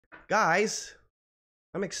Guys,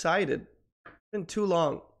 I'm excited. It's been too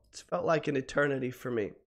long. It's felt like an eternity for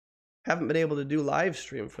me. Haven't been able to do live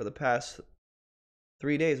stream for the past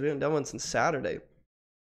 3 days. We haven't done one since Saturday.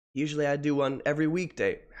 Usually I do one every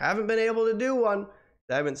weekday. Haven't been able to do one.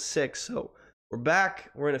 I've been sick. So we're back.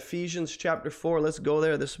 We're in Ephesians chapter 4. Let's go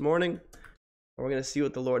there this morning. We're going to see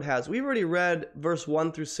what the Lord has. We've already read verse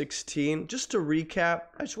 1 through 16. Just to recap,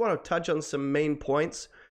 I just want to touch on some main points,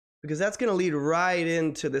 because that's going to lead right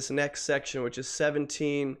into this next section, which is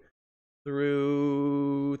 17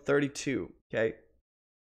 through 32, okay?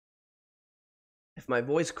 If my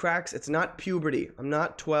voice cracks, it's not puberty. I'm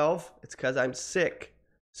not 12. It's because I'm sick.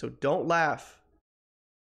 So don't laugh.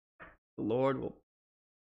 The Lord will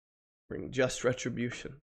bring just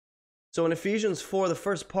retribution. So in Ephesians 4, the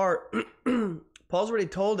first part, Paul's already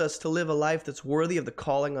told us to live a life that's worthy of the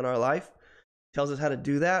calling on our life. He tells us how to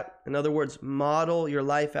do that. In other words, model your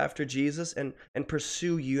life after Jesus and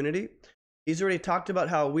pursue unity. He's already talked about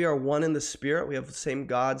how we are one in the Spirit. We have the same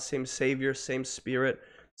God, same Savior, same Spirit,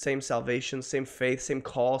 same salvation, same faith, same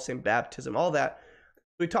call, same baptism, all that.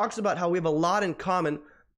 So he talks about how we have a lot in common.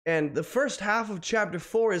 And the first half of chapter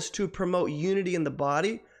 4 is to promote unity in the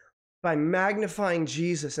body by magnifying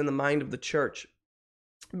Jesus in the mind of the church.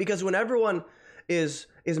 Because when everyone is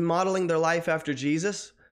modeling their life after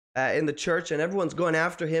Jesus in the church, and everyone's going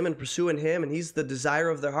after him and pursuing him, and he's the desire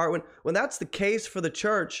of their heart, when that's the case for the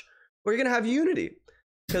church, well, you're going to have unity,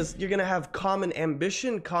 because you're going to have common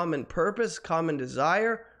ambition, common purpose, common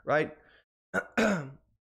desire, right?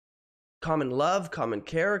 Common love, common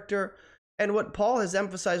character. And what Paul has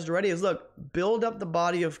emphasized already is, look, build up the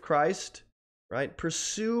body of Christ, right?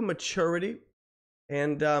 Pursue maturity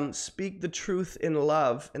and speak the truth in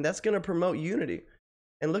love. And that's going to promote unity.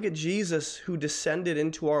 And look at Jesus, who descended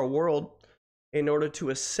into our world in order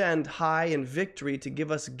to ascend high in victory to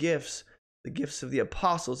give us gifts, the gifts of the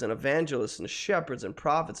apostles and evangelists and shepherds and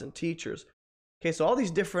prophets and teachers. Okay, so all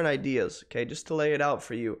these different ideas, okay, just to lay it out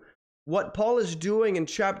for you. What Paul is doing in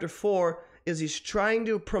chapter 4 is he's trying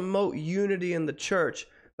to promote unity in the church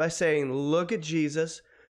by saying, look at Jesus,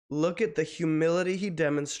 look at the humility he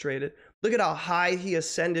demonstrated, look at how high he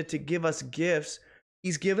ascended to give us gifts.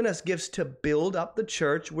 He's given us gifts to build up the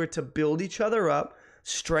church. We're to build each other up,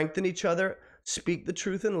 strengthen each other, speak the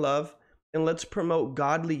truth in love, and let's promote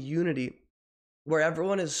godly unity where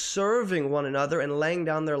everyone is serving one another and laying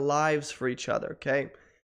down their lives for each other, okay?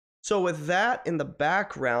 So with that in the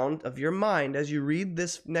background of your mind, as you read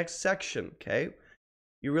this next section, okay,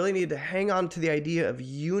 you really need to hang on to the idea of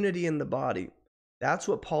unity in the body. That's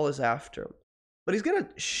what Paul is after. But he's going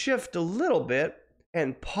to shift a little bit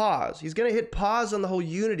and pause. He's going to hit pause on the whole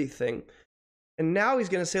unity thing. And now he's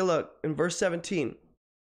going to say, look, in verse 17,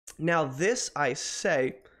 now this I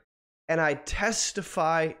say, and I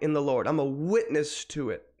testify in the Lord. I'm a witness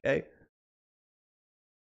to it, okay?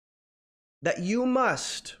 That you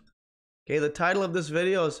must, okay, the title of this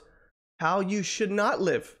video is How You Should Not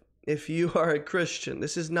Live If You Are a Christian.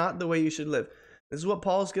 This is not the way you should live. This is what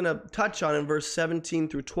Paul's going to touch on in verse 17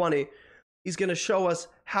 through 20. He's going to show us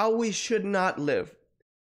how we should not live.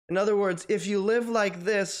 In other words, if you live like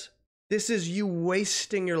this is you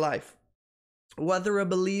wasting your life, whether a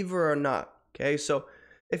believer or not. Okay, so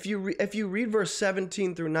if you read verse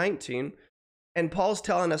 17 through 19, and Paul's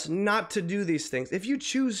telling us not to do these things, if you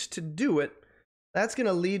choose to do it, that's going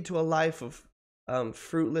to lead to a life of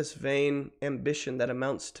fruitless, vain ambition that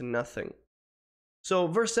amounts to nothing. So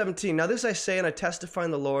verse 17, now this I say and I testify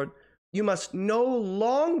in the Lord, you must no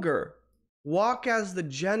longer walk as the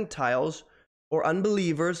Gentiles or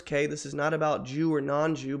unbelievers. Okay, this is not about Jew or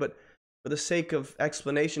non-Jew, but for the sake of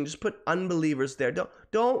explanation, just put unbelievers there.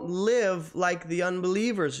 Don't live like the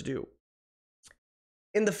unbelievers do,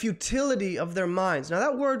 in the futility of their minds. Now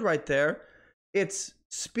that word right there, it's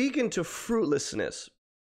speaking to fruitlessness.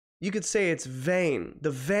 You could say it's vain,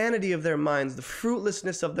 the vanity of their minds, the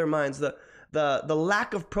fruitlessness of their minds, the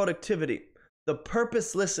lack of productivity, the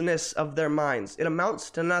purposelessness of their minds. It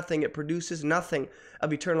amounts to nothing. It produces nothing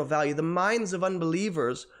of eternal value. The minds of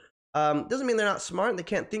unbelievers doesn't mean they're not smart and they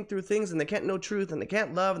can't think through things and they can't know truth and they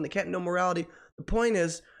can't love and they can't know morality. The point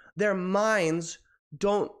is their minds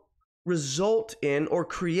don't result in or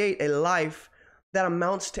create a life that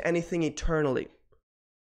amounts to anything eternally.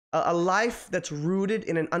 A life that's rooted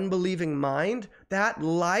in an unbelieving mind, that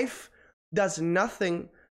life does nothing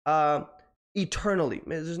eternally.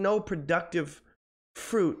 There's no productive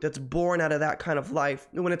fruit that's born out of that kind of life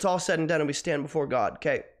when it's all said and done and we stand before God,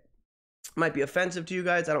 okay? Might be offensive to you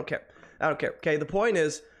guys. I don't care. Okay, the point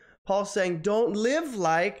is, Paul's saying, don't live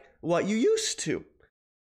like what you used to.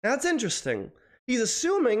 Now, that's interesting. He's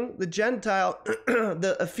assuming the Gentile,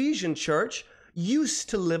 the Ephesian church, used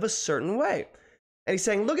to live a certain way. And he's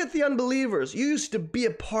saying, look at the unbelievers. You used to be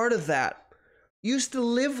a part of that. You used to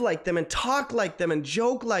live like them and talk like them and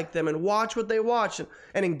joke like them and watch what they watch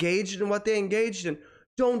and engage in what they engaged in.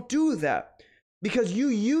 Don't do that, because you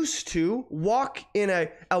used to walk in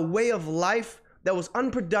a way of life that was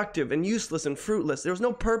unproductive and useless and fruitless. There was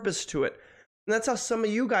no purpose to it. And that's how some of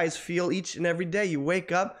you guys feel each and every day. You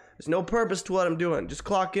wake up, there's no purpose to what I'm doing. Just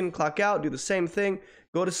clock in, clock out, do the same thing,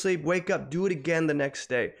 go to sleep, wake up, do it again the next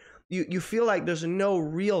day. You feel like there's no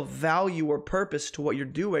real value or purpose to what you're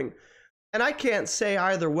doing. And I can't say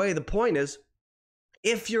either way. The point is,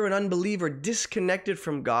 if you're an unbeliever disconnected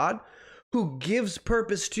from God, who gives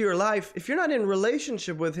purpose to your life, if you're not in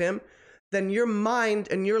relationship with him, then your mind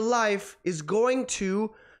and your life is going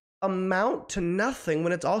to amount to nothing.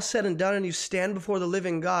 When it's all said and done and you stand before the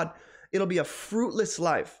living God, it'll be a fruitless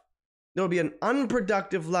life. It'll be an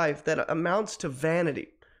unproductive life that amounts to vanity.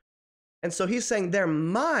 And so he's saying their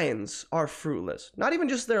minds are fruitless, not even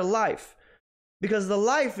just their life, because the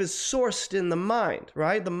life is sourced in the mind,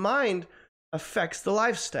 right? The mind affects the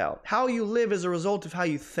lifestyle. How you live is a result of how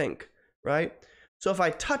you think, right? So if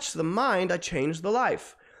I touch the mind, I change the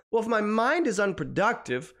life. Well, if my mind is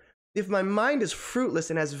unproductive, if my mind is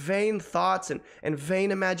fruitless and has vain thoughts and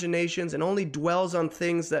vain imaginations and only dwells on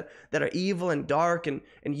things that are evil and dark and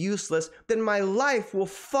useless, then my life will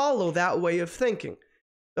follow that way of thinking.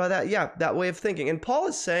 That way of thinking. And Paul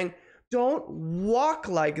is saying, don't walk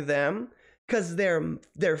like them, because they're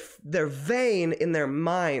vain in their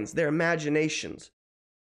minds, their imaginations.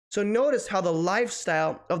 So notice how the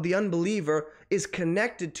lifestyle of the unbeliever is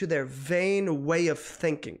connected to their vain way of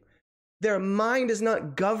thinking. Their mind is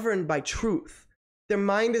not governed by truth. Their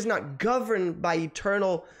mind is not governed by the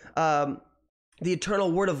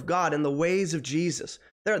eternal word of God and the ways of Jesus.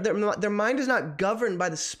 Their mind is not governed by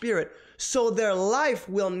the Spirit, so their life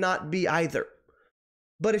will not be either.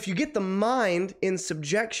 But if you get the mind in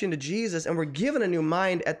subjection to Jesus, and we're given a new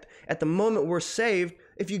mind at the moment we're saved,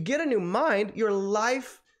 if you get a new mind, your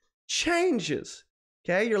life changes,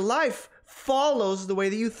 okay? Your life follows the way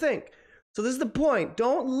that you think. So this is the point.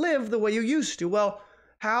 Don't live the way you used to. Well,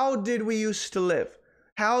 how did we used to live?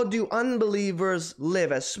 How do unbelievers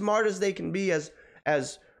live? As smart as they can be, as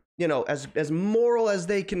moral as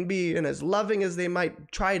they can be, and as loving as they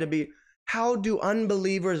might try to be. How do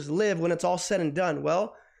unbelievers live when it's all said and done?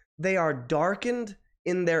 Well, they are darkened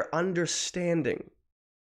in their understanding.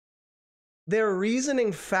 Their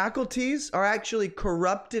reasoning faculties are actually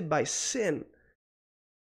corrupted by sin.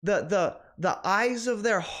 The eyes of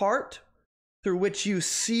their heart, through which you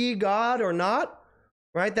see God or not,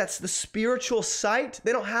 right? That's the spiritual sight.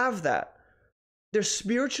 They don't have that. They're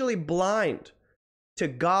spiritually blind to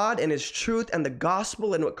God and his truth and the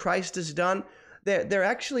gospel and what Christ has done. They're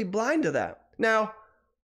actually blind to that. Now,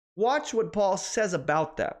 watch what Paul says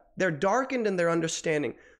about that. They're darkened in their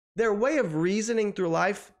understanding. Their way of reasoning through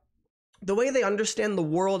life, the way they understand the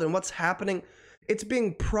world and what's happening, it's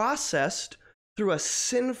being processed through a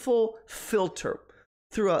sinful filter,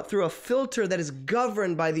 through a filter that is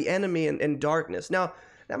governed by the enemy and darkness. Now,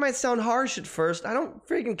 that might sound harsh at first. I don't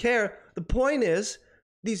freaking care. The point is,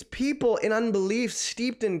 these people in unbelief,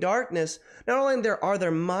 steeped in darkness, not only are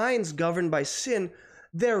their minds governed by sin,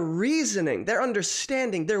 their reasoning, their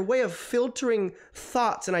understanding, their way of filtering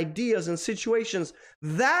thoughts and ideas and situations,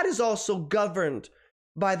 that is also governed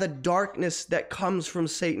by the darkness that comes from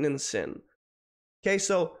Satan and sin. Okay,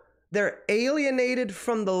 so they're alienated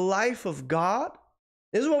from the life of God.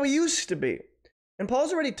 This is what we used to be. And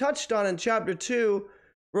Paul's already touched on in chapter 2,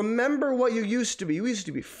 remember what you used to be. You used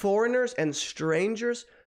to be foreigners and strangers.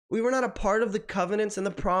 We were not a part of the covenants and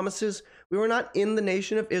the promises. We were not in the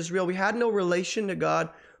nation of Israel. We had no relation to God.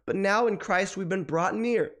 But now in Christ, we've been brought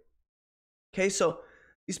near. Okay, so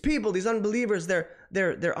these people, these unbelievers,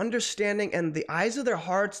 their understanding and the eyes of their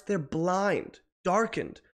hearts, they're blind,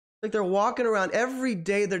 darkened. Like they're walking around every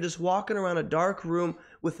day. They're just walking around a dark room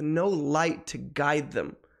with no light to guide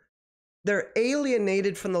them. They're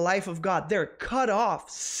alienated from the life of God. They're cut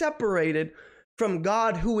off, separated from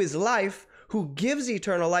God, who is life, who gives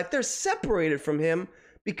eternal life. They're separated from him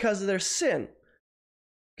because of their sin.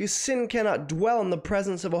 Because sin cannot dwell in the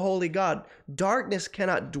presence of a holy God. Darkness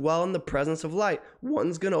cannot dwell in the presence of light.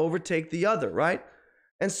 One's going to overtake the other, right?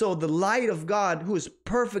 And so the light of God, who is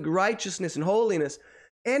perfect righteousness and holiness,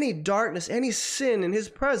 any darkness, any sin in his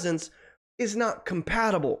presence is not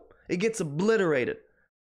compatible. It gets obliterated.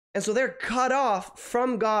 And so they're cut off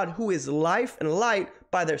from God, who is life and light,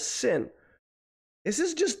 by their sin. This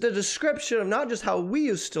is just a description of not just how we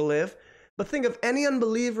used to live, but think of any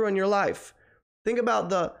unbeliever in your life. Think about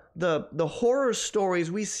the horror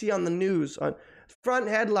stories we see on the news, on front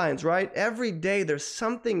headlines, right? Every day there's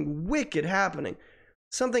something wicked happening,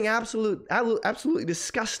 something absolutely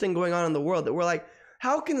disgusting going on in the world that we're like,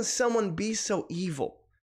 how can someone be so evil?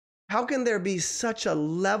 How can there be such a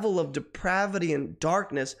level of depravity and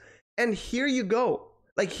darkness? And here you go.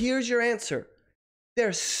 Like, here's your answer.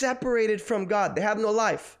 They're separated from God. They have no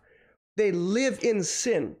life. They live in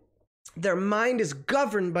sin. Their mind is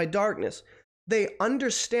governed by darkness. They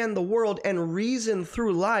understand the world and reason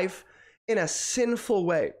through life in a sinful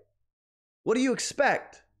way. What do you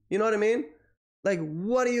expect? You know what I mean? Like,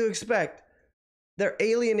 what do you expect? They're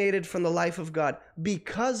alienated from the life of God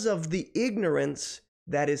because of the ignorance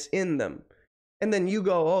that is in them. And then you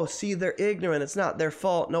go, oh, see, they're ignorant. It's not their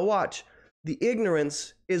fault. No, watch. The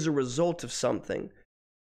ignorance is a result of something.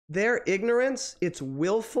 Their ignorance, it's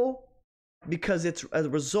willful because it's a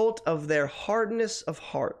result of their hardness of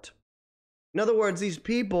heart. In other words, these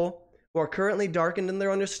people who are currently darkened in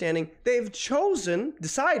their understanding, they've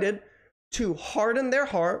decided to harden their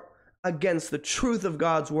heart against the truth of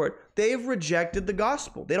God's word. They've rejected the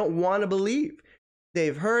gospel. They don't want to believe.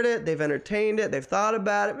 They've heard it, they've entertained it, they've thought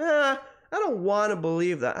about it. I don't want to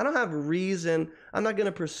believe that. I don't have reason. I'm not going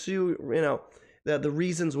to pursue, the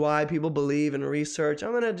reasons why people believe and research.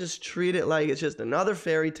 I'm going to just treat it like it's just another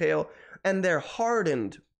fairy tale. And they're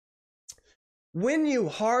hardened. When you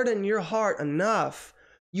harden your heart enough,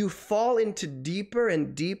 you fall into deeper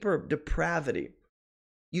and deeper depravity.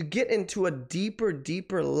 You get into a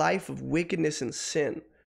deeper life of wickedness and sin.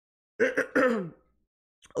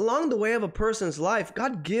 Along the way of a person's life,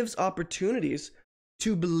 God gives opportunities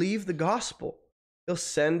to believe the gospel. He'll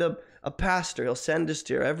send a pastor. He'll send just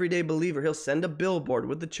your everyday believer. He'll send a billboard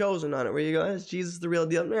with The Chosen on it where you go, is Jesus the real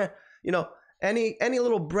deal? Any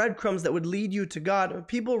little breadcrumbs that would lead you to God.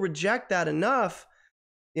 People reject that enough,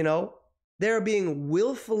 they're being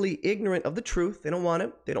willfully ignorant of the truth. They don't want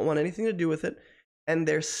it. They don't want anything to do with it. And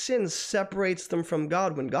their sin separates them from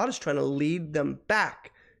God when God is trying to lead them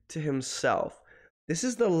back to himself. This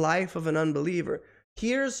is the life of an unbeliever.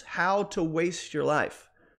 Here's how to waste your life.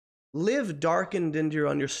 Live darkened in your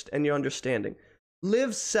understanding.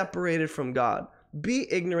 Live separated from God. Be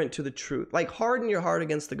ignorant to the truth. Like, harden your heart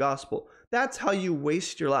against the gospel. That's how you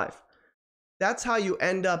waste your life. That's how you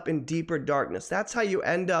end up in deeper darkness. That's how you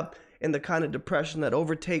end up in the kind of depression that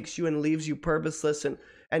overtakes you and leaves you purposeless,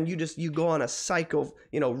 and you go on a psycho,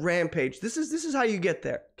 rampage. This is how you get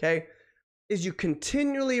there, okay? Is you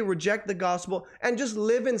continually reject the gospel and just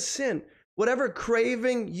live in sin. Whatever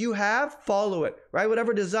craving you have, follow it, right?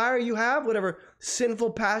 Whatever desire you have, whatever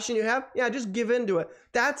sinful passion you have, just give into it.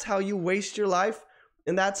 That's how you waste your life,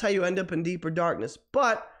 and that's how you end up in deeper darkness.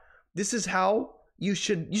 But this is how you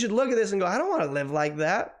should look at this and go, I don't want to live like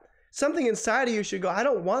that. Something inside of you should go, I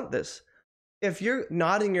don't want this. If you're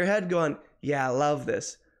nodding your head going, yeah, I love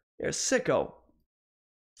this, you're a sicko.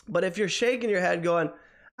 But if you're shaking your head going,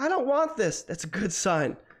 I don't want this, that's a good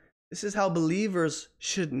sign. This is how believers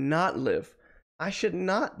should not live. I should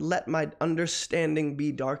not let my understanding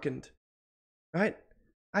be darkened, right?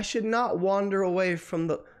 I should not wander away from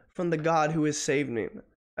the God who has saved me.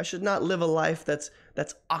 I should not live a life that's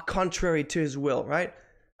contrary to his will, right?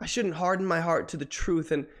 I shouldn't harden my heart to the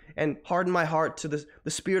truth and harden my heart to the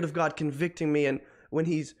Spirit of God convicting me, and when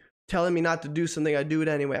he's telling me not to do something, I do it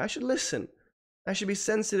anyway. I should listen. I should be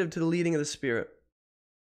sensitive to the leading of the Spirit.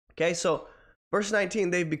 Okay, so verse 19,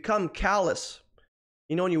 they've become callous.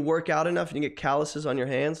 When you work out enough and you get calluses on your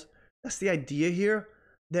hands, that's the idea here.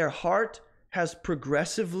 Their heart has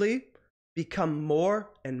progressively become more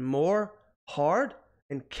and more hard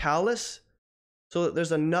and callous. So that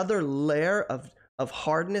there's another layer of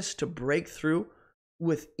hardness to break through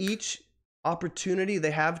with each opportunity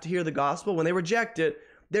they have to hear the gospel. When they reject it,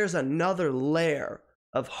 there's another layer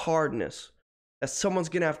of hardness that someone's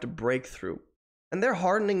going to have to break through. And they're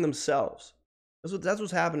hardening themselves. That's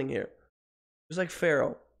what's happening here. Just like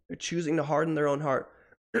Pharaoh, they're choosing to harden their own heart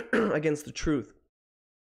against the truth.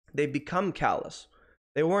 They've become callous.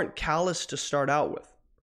 They weren't callous to start out with.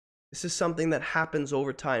 This is something that happens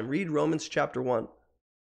over time. Read Romans chapter 1.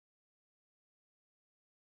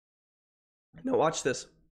 Now watch this.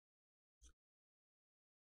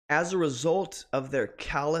 As a result of their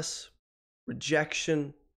callous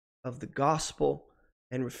rejection of the gospel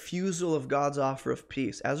and refusal of God's offer of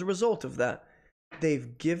peace, as a result of that,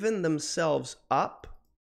 they've given themselves up,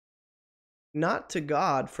 not to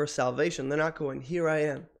God for salvation. They're not going, here I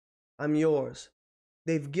am, I'm yours.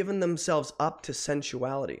 They've given themselves up to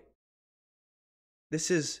sensuality.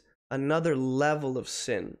 This is another level of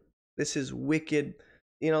sin. This is wicked.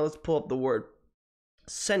 Let's pull up the word.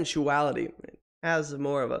 Sensuality. It has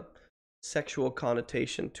more of a sexual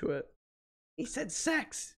connotation to it. He said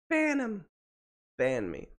sex. Ban him. ban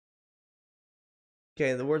me.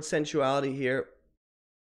 Okay, the word sensuality here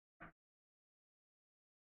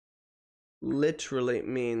literally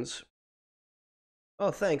means,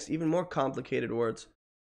 oh, thanks, even more complicated words.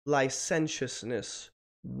 Licentiousness,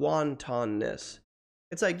 wantonness.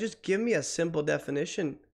 It's like, just give me a simple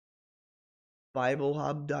definition.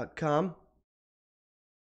 BibleHub.com.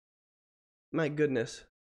 My goodness.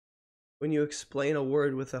 When you explain a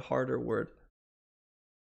word with a harder word.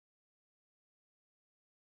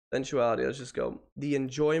 Sensuality, let's just go. The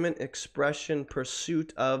enjoyment, expression,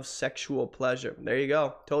 pursuit of sexual pleasure. There you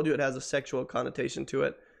go. Told you it has a sexual connotation to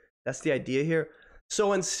it. That's the idea here.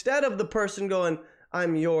 So instead of the person going,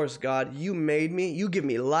 I'm yours, God. You made me. You give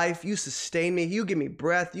me life. You sustain me. You give me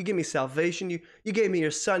breath. You give me salvation. You gave me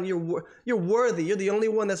your son. You're worthy. You're the only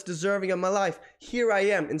one that's deserving of my life. Here I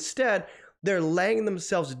am. Instead, they're laying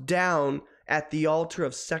themselves down at the altar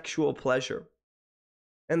of sexual pleasure.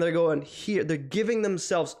 And they're going here. They're giving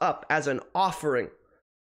themselves up as an offering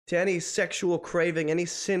to any sexual craving, any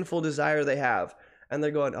sinful desire they have. And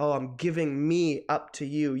they're going, oh, I'm giving me up to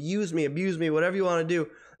you. Use me, abuse me, whatever you want to do.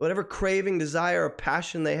 Whatever craving, desire, or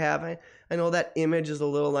passion they have. I know that image is a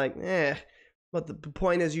little like, but the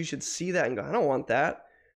point is you should see that and go, I don't want that.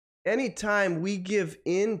 Anytime we give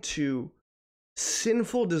into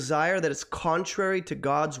sinful desire that is contrary to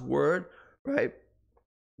God's word, right?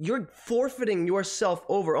 You're forfeiting yourself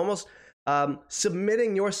over, almost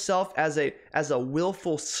submitting yourself as a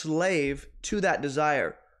willful slave to that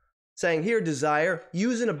desire. Saying, here, desire,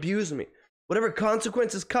 use and abuse me. Whatever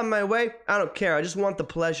consequences come my way, I don't care. I just want the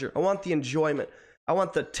pleasure. I want the enjoyment. I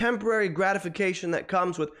want the temporary gratification that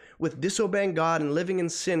comes with disobeying God and living in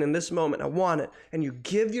sin in this moment. I want it. And you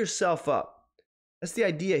give yourself up. That's the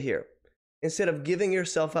idea here. Instead of giving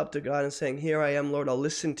yourself up to God and saying, here I am, Lord, I'll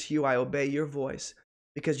listen to you. I obey your voice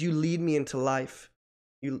because you lead me into life.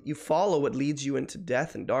 You follow what leads you into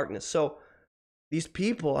death and darkness. So these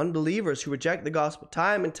people, unbelievers who reject the gospel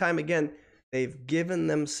time and time again, they've given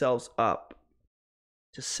themselves up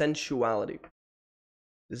to sensuality,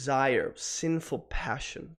 desire, sinful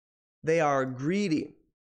passion. They are greedy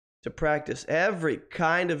to practice every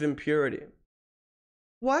kind of impurity.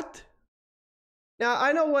 What? Now,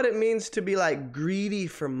 I know what it means to be like greedy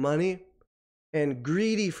for money and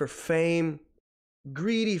greedy for fame,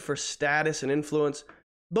 greedy for status and influence.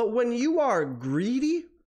 But when you are greedy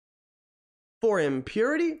for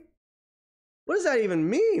impurity, what does that even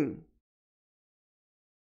mean?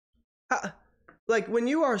 Like when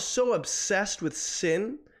you are so obsessed with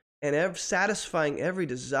sin and satisfying every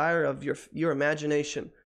desire of your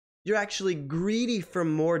imagination, you're actually greedy for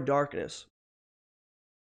more darkness.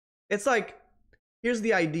 It's like, here's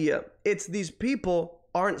the idea. It's these people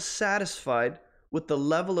aren't satisfied with the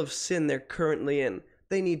level of sin they're currently in.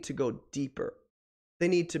 They need to go deeper. They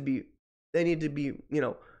need to be,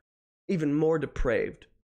 even more depraved.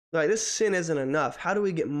 Like, this sin isn't enough. How do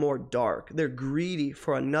we get more dark? They're greedy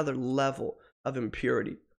for another level of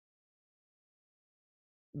impurity.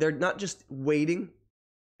 They're not just waiting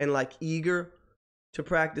and like eager to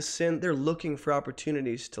practice sin. They're looking for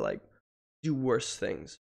opportunities to like do worse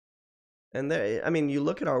things. And you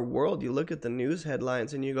look at our world, you look at the news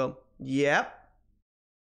headlines and you go, yep.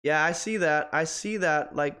 Yeah, I see that. I see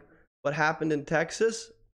that, like what happened in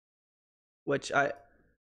Texas, which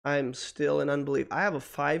I'm still in unbelief. I have a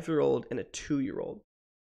 5-year-old and a 2-year-old.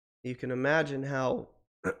 You can imagine how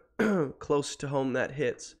close to home that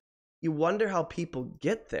hits. You wonder how people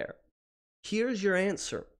get there. Here's your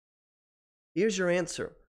answer. Here's your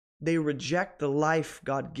answer. They reject the life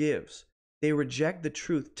God gives. They reject the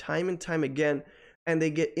truth time and time again, and they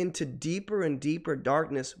get into deeper and deeper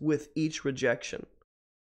darkness with each rejection.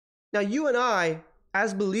 Now, you and I,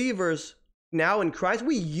 as believers now in Christ,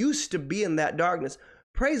 we used to be in that darkness.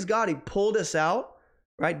 Praise God, He pulled us out,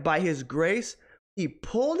 right? By His grace, He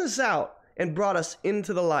pulled us out and brought us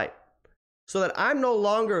into the light so that I'm no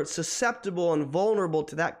longer susceptible and vulnerable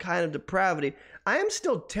to that kind of depravity. I am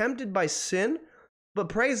still tempted by sin, but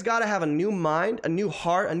praise God, I have a new mind, a new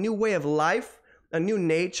heart, a new way of life, a new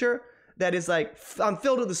nature that is like, I'm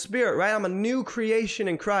filled with the Spirit, right? I'm a new creation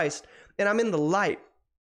in Christ, and I'm in the light,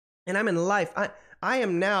 and I'm in life. I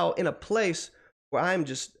am now in a place where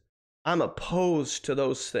I'm opposed to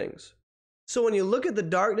those things. So when you look at the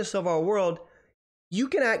darkness of our world, you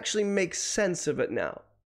can actually make sense of it now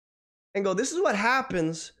and go, this is what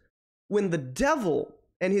happens when the devil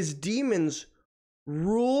and his demons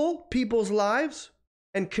rule people's lives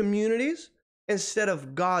and communities instead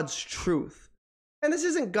of God's truth. And this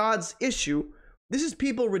isn't God's issue. This is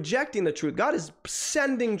people rejecting the truth. God is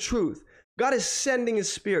sending truth. God is sending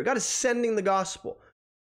His Spirit. God is sending the gospel.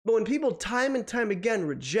 But when people time and time again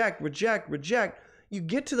reject, you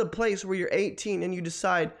get to the place where you're 18 and you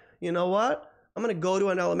decide, you know what? I'm going to go to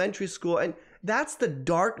an elementary school. And that's the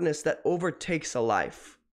darkness that overtakes a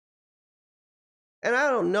life. And I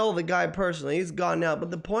don't know the guy personally. He's gone now.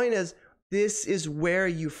 But the point is, this is where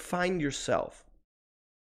you find yourself.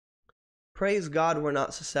 Praise God, we're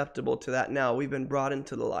not susceptible to that now. We've been brought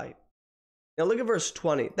into the light. Now look at verse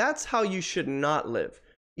 20. That's how you should not live.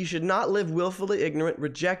 You should not live willfully ignorant,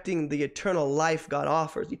 rejecting the eternal life God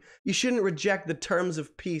offers. You shouldn't reject the terms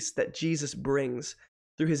of peace that Jesus brings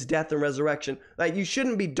through his death and resurrection. Like, you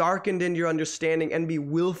shouldn't be darkened in your understanding and be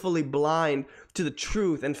willfully blind to the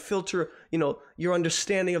truth and filter, your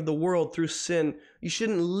understanding of the world through sin. You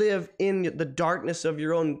shouldn't live in the darkness of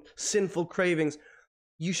your own sinful cravings.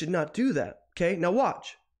 You should not do that. Okay, now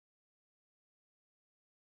watch.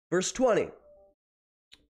 Verse 20.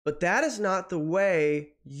 But that is not the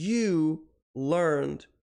way you learned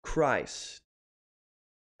Christ.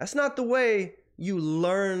 That's not the way you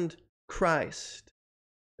learned Christ.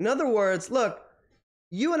 In other words, look,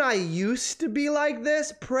 you and I used to be like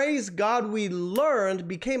this. Praise God, we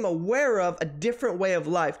became aware of a different way of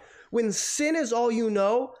life. When sin is all you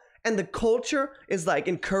know, and the culture is like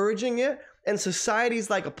encouraging it, and society's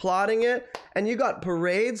like applauding it, and you got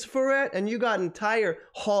parades for it, and you got entire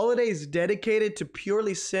holidays dedicated to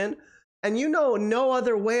purely sin, and you know no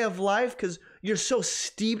other way of life because you're so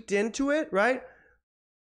steeped into it, right?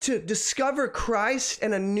 To discover Christ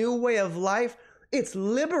and a new way of life, it's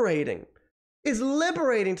liberating. It's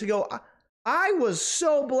liberating to go, I was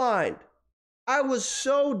so blind. I was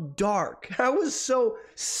so dark. I was so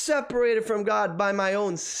separated from God by my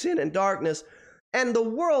own sin and darkness. And the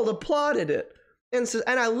world applauded it. And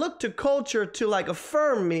I looked to culture to like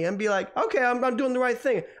affirm me and be like, okay, I'm doing the right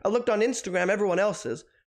thing. I looked on Instagram, everyone else is.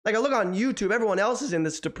 Like I look on YouTube, everyone else is in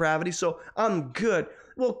this depravity, so I'm good.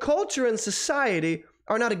 Well, culture and society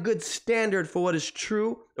are not a good standard for what is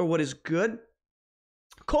true or what is good.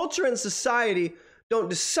 Culture and society don't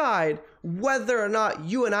decide whether or not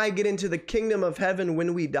you and I get into the kingdom of heaven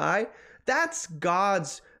when we die. That's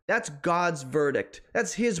God's verdict.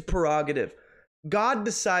 That's his prerogative. God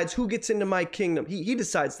decides who gets into my kingdom. He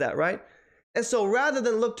decides that, right? And so rather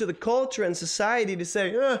than look to the culture and society to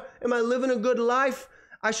say, am I living a good life?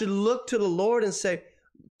 I should look to the Lord and say,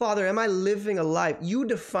 Father, am I living a life? You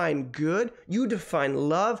define good. You define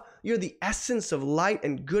love. You're the essence of light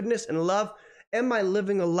and goodness and love. Am I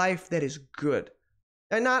living a life that is good?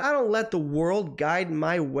 And I don't let the world guide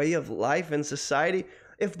my way of life and society.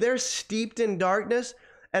 If they're steeped in darkness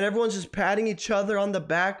and everyone's just patting each other on the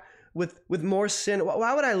back with more sin,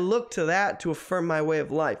 why would I look to that to affirm my way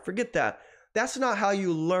of life? Forget that. That's not how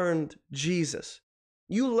you learned Jesus.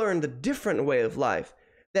 You learned a different way of life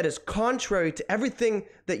that is contrary to everything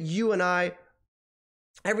you and I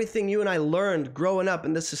learned growing up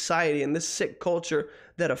in this society and this sick culture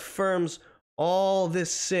that affirms all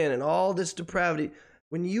this sin and all this depravity.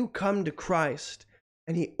 When you come to Christ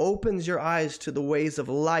and he opens your eyes to the ways of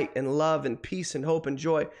light and love and peace and hope and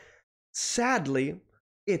joy, sadly,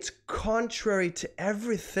 it's contrary to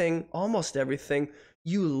everything, almost everything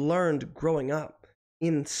you learned growing up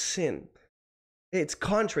in sin. It's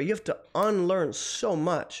contrary. You have to unlearn so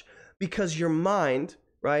much because your mind,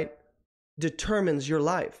 right, determines your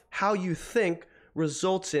life. How you think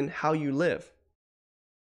results in how you live,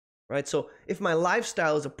 right? So if my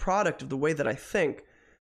lifestyle is a product of the way that I think,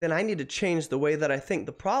 then I need to change the way that I think.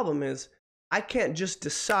 The problem is I can't just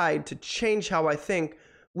decide to change how I think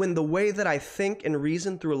when the way that I think and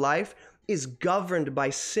reason through life is governed by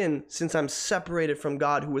sin, since I'm separated from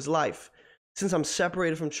God who is life, since I'm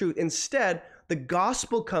separated from truth. Instead, the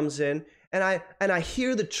gospel comes in and I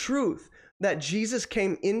hear the truth that Jesus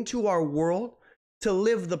came into our world to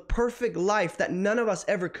live the perfect life that none of us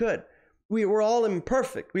ever could. We were all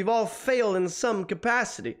imperfect. We've all failed in some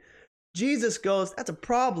capacity. Jesus goes, that's a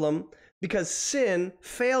problem because sin,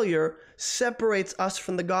 failure, separates us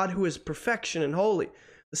from the God who is perfection and holy.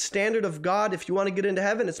 The standard of God, if you want to get into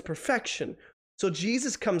heaven, is perfection. So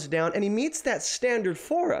Jesus comes down and he meets that standard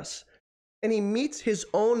for us. And he meets his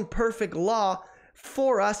own perfect law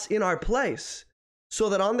for us in our place. So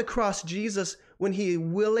that on the cross, Jesus, when he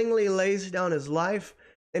willingly lays down his life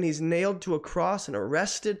and he's nailed to a cross and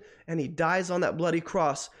arrested and he dies on that bloody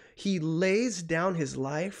cross, he lays down his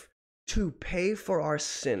life to pay for our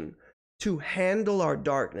sin, to handle our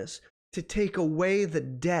darkness, to take away the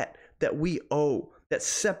debt that we owe, that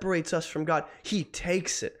separates us from God. He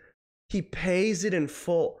takes it. He pays it in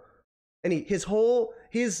full. And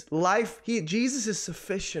his life, Jesus is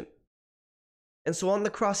sufficient. And so on the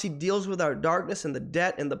cross, he deals with our darkness and the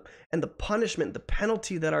debt and the punishment, the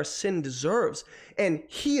penalty that our sin deserves. And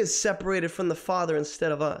he is separated from the Father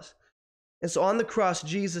instead of us. And so on the cross,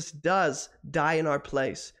 Jesus does die in our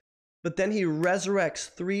place. But then he resurrects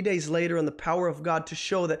 3 days later in the power of God to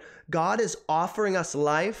show that God is offering us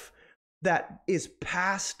life that is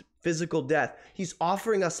past physical death. He's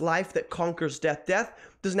offering us life that conquers death. Death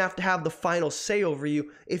doesn't have to have the final say over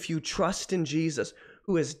you if you trust in Jesus,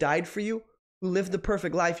 who has died for you, who lived the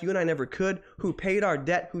perfect life you and I never could, who paid our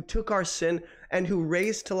debt, who took our sin, and who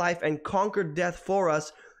raised to life and conquered death for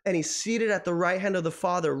us. And he's seated at the right hand of the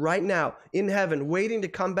Father right now in heaven, waiting to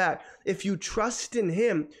come back. If you trust in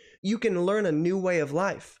him, you can learn a new way of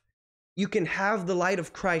life. You can have the light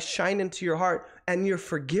of Christ shine into your heart, and you're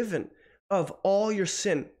forgiven of all your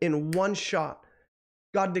sin in one shot.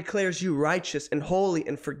 God declares you righteous and holy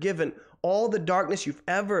and forgiven. All the darkness you've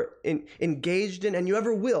ever engaged in and you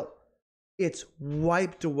ever will, it's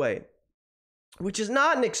wiped away, which is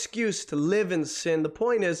not an excuse to live in sin. The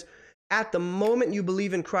point is, at the moment you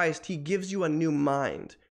believe in Christ, he gives you a new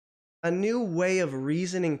mind, a new way of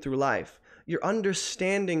reasoning through life. Your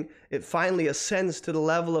understanding, it finally ascends to the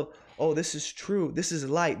level of, oh, this is true, this is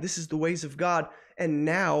light, this is the ways of God. And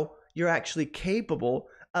now you're actually capable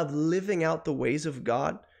of living out the ways of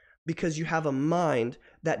God because you have a mind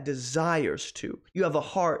that desires to. You have a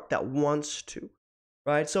heart that wants to,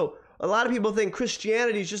 right? So a lot of people think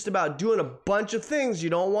Christianity is just about doing a bunch of things you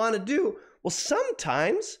don't want to do. Well,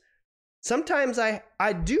 sometimes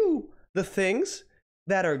I do the things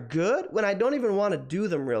that are good when I don't even want to do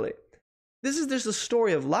them really. This is just a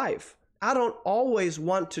story of life. I don't always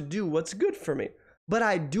want to do what's good for me, but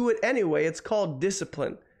I do it anyway. It's called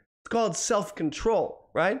discipline. It's called self-control,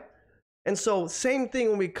 right? And so same thing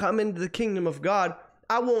when we come into the kingdom of God,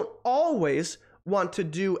 I won't always want to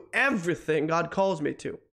do everything God calls me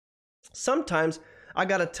to. Sometimes I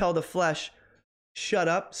got to tell the flesh, shut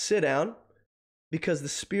up, sit down, because the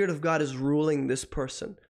Spirit of God is ruling this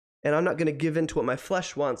person. And I'm not going to give in to what my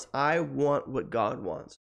flesh wants. I want what God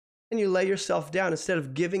wants. And you lay yourself down instead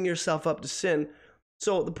of giving yourself up to sin.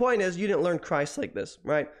 So the point is, you didn't learn Christ like this,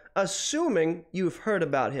 right? Assuming you've heard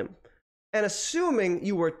about him and assuming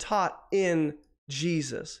you were taught in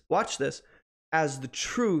Jesus. Watch this, as the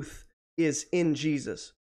truth is in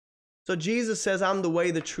Jesus. So Jesus says, I'm the way,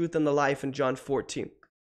 the truth, and the life in John 14.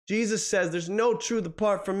 Jesus says, there's no truth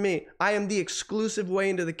apart from me. I am the exclusive way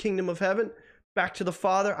into the kingdom of heaven. Back to the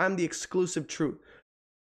Father, I'm the exclusive truth.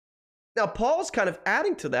 Now, Paul's kind of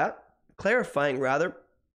adding to that, clarifying rather,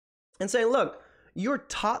 and saying, look, you're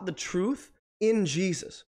taught the truth in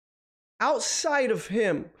Jesus. Outside of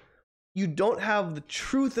him, you don't have the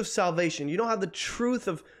truth of salvation. You don't have the truth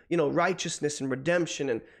of, righteousness and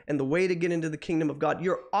redemption and the way to get into the kingdom of God.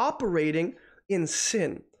 You're operating in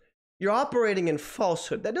sin. You're operating in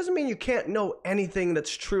falsehood. That doesn't mean you can't know anything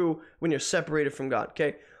that's true when you're separated from God,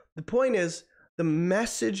 okay? The point is, the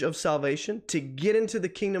message of salvation, to get into the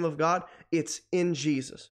kingdom of God, it's in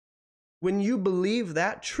Jesus. When you believe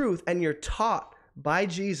that truth and you're taught by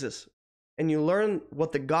Jesus and you learn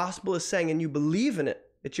what the gospel is saying and you believe in it,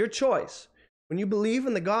 it's your choice. When you believe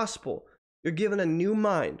in the gospel, you're given a new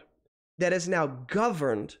mind that is now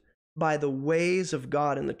governed by the ways of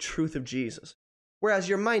God and the truth of Jesus. Whereas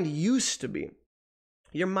your mind used to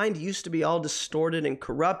be all distorted and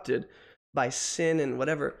corrupted by sin and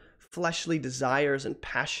whatever fleshly desires and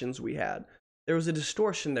passions we had. There was a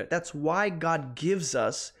distortion there. That's why God gives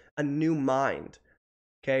us a new mind.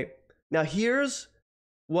 Okay? Now here's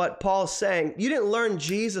what Paul's saying. You didn't learn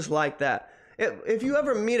Jesus like that. If you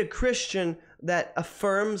ever meet a Christian that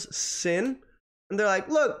affirms sin, and they're like,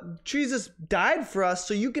 look, Jesus died for us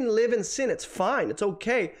so you can live in sin. It's fine. It's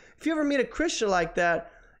okay. If you ever meet a Christian like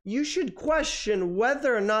that, you should question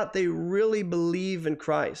whether or not they really believe in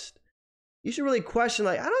Christ. You should really question,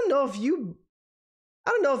 I don't know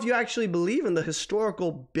if you actually believe in the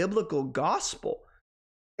historical biblical gospel.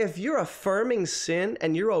 If you're affirming sin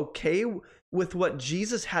and you're okay with what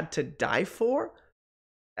Jesus had to die for,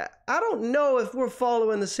 I don't know if we're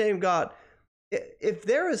following the same God. If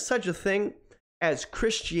there is such a thing as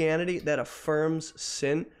Christianity that affirms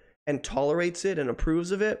sin and tolerates it and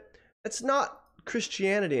approves of it, it's not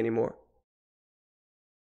Christianity anymore.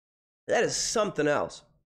 That is something else.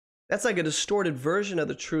 That's like a distorted version of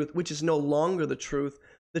the truth, which is no longer the truth.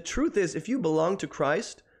 The truth is, if you belong to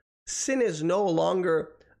Christ, sin is no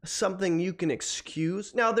longer something you can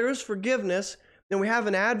excuse. Now, there is forgiveness, and we have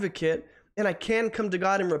an advocate, and I can come to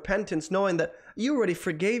God in repentance knowing that you already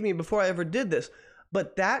forgave me before I ever did this.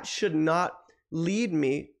 But that should not lead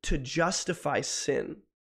me to justify sin.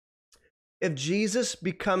 If Jesus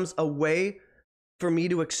becomes a way for me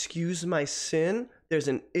to excuse my sin, there's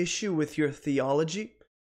an issue with your theology.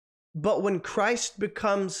 But when Christ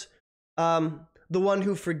becomes the one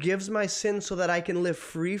who forgives my sin so that I can live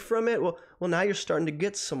free from it, well, now you're starting to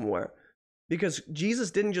get somewhere. Because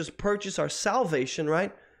Jesus didn't just purchase our salvation,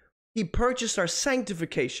 right? He purchased our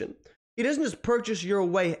sanctification. He doesn't just purchase your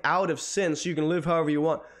way out of sin so you can live however you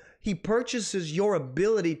want. He purchases your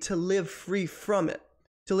ability to live free from it,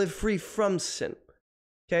 to live free from sin.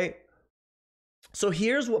 Okay? So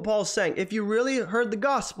here's what Paul's saying. If you really heard the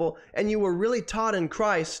gospel and you were really taught in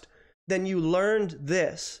Christ, then you learned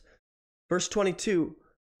this. Verse 22,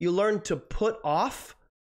 you learned to put off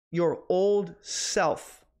your old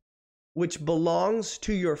self, which belongs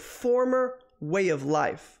to your former way of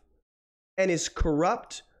life and is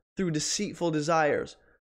corrupt through deceitful desires.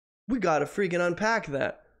 We got to freaking unpack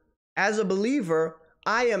that. As a believer,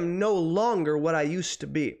 I am no longer what I used to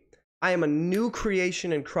be. I am a new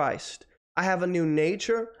creation in Christ. I have a new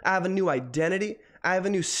nature. I have a new identity. I have a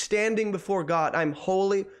new standing before God. I'm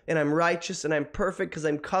holy and I'm righteous and I'm perfect because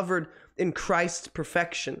I'm covered in Christ's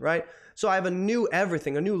perfection, right? So I have a new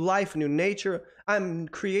everything, a new life, a new nature. I'm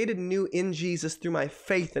created new in Jesus through my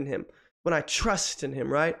faith in him, when I trust in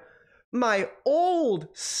him, right? My old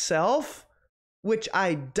self, which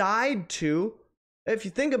I died to, if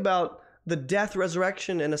you think about the death,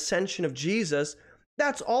 resurrection, and ascension of Jesus,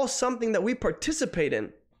 that's all something that we participate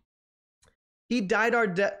in. He died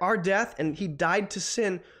our death, and he died to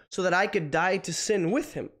sin so that I could die to sin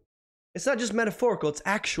with him. It's not just metaphorical, it's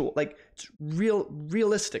actual, like it's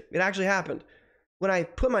realistic. It actually happened. When I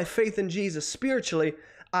put my faith in Jesus spiritually,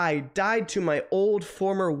 I died to my old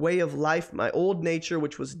former way of life, my old nature,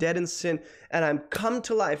 which was dead in sin, and I'm come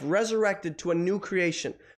to life, resurrected to a new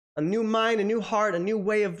creation, a new mind, a new heart, a new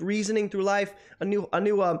way of reasoning through life, a new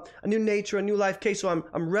nature, a new life. Okay, so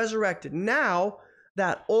I'm resurrected. Now,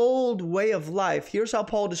 that old way of life, here's how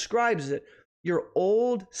Paul describes it. Your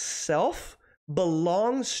old self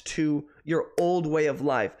belongs to your old way of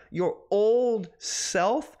life. Your old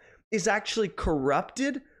self is actually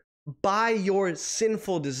corrupted by your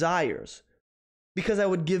sinful desires because I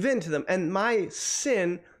would give in to them. And my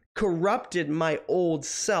sin corrupted my old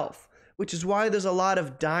self, which is why there's a lot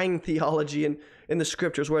of dying theology in the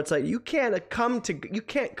scriptures where it's like you can't come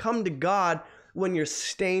to God when you're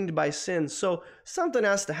stained by sin. So something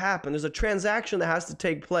has to happen. There's a transaction that has to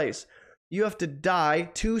take place. You have to die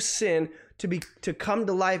to sin to come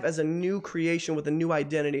to life as a new creation with a new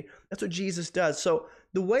identity. That's what Jesus does. So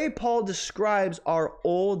the way Paul describes our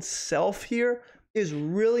old self here is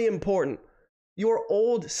really important. Your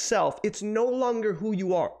old self, it's no longer who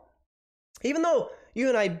you are. Even though you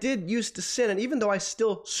and I did used to sin, and even though I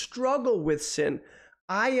still struggle with sin,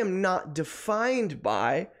 I am not defined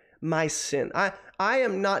by my sin. I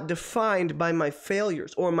am not defined by my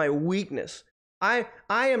failures or my weakness. I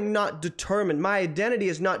am not determined. My identity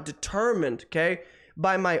is not determined, okay,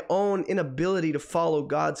 by my own inability to follow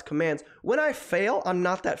God's commands. When I fail, I'm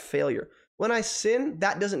not that failure. When I sin,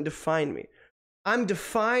 that doesn't define me. I'm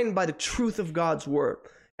defined by the truth of God's word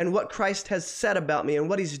and what Christ has said about me and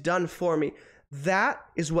what he's done for me. That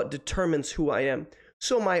is what determines who I am.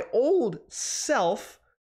 So my old self,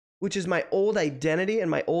 which is my old identity and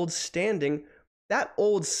my old standing, that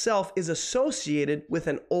old self is associated with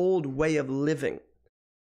an old way of living.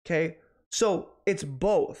 Okay? So it's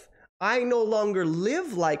both. I no longer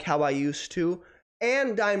live like how I used to,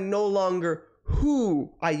 and I'm no longer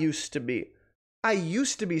who I used to be. I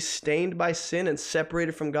used to be stained by sin and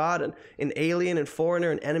separated from God and an alien and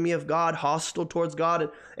foreigner, an enemy of God, hostile towards God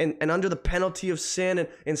and under the penalty of sin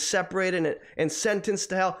and separated and sentenced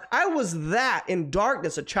to hell. I was that in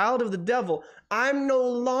darkness, a child of the devil. I'm no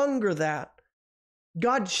longer that.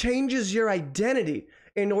 God changes your identity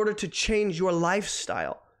in order to change your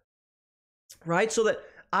lifestyle, right? So that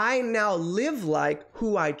I now live like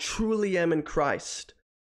who I truly am in Christ.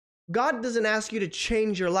 God doesn't ask you to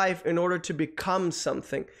change your life in order to become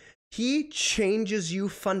something. He changes you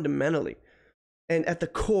fundamentally. And at the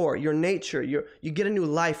core, your nature, you get a new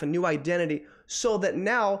life, a new identity, so that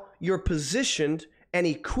now you're positioned and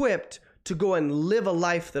equipped to go and live a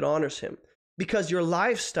life that honors him. Because your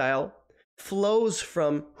lifestyle flows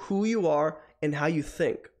from who you are and how you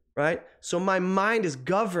think, right? So my mind is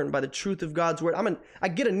governed by the truth of God's word. I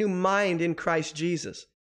get a new mind in Christ Jesus.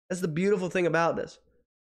 That's the beautiful thing about this.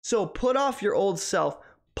 So put off your old self.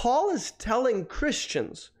 Paul is telling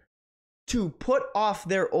Christians to put off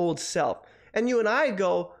their old self. And you and I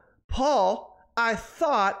go, Paul, I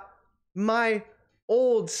thought my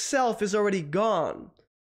old self is already gone.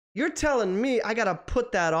 You're telling me I got to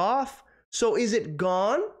put that off? So is it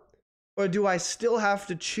gone? Or do I still have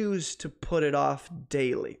to choose to put it off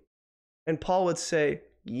daily? And Paul would say,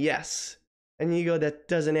 yes. And you go, that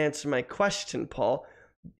doesn't answer my question, Paul.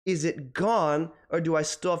 Is it gone, or do I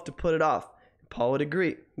still have to put it off? Paul would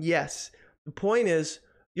agree, yes. The point is,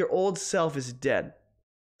 your old self is dead.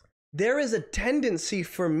 There is a tendency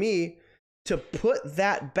for me to put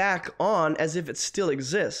that back on as if it still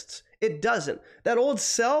exists. It doesn't. That old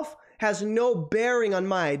self has no bearing on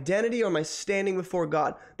my identity or my standing before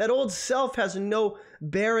God. That old self has no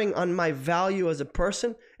bearing on my value as a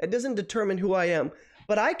person. It doesn't determine who I am.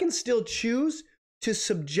 But I can still choose to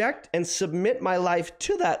subject and submit my life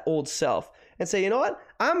to that old self and say, you know what?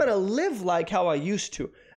 I'm going to live like how I used to.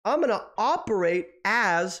 I'm going to operate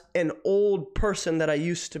as an old person that I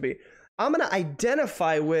used to be. I'm going to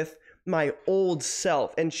identify with my old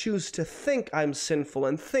self and choose to think I'm sinful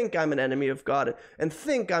and think I'm an enemy of God and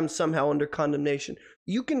think I'm somehow under condemnation.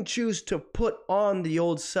 You can choose to put on the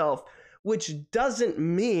old self, which doesn't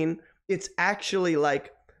mean it's actually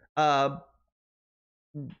like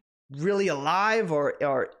really alive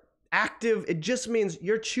or active. It just means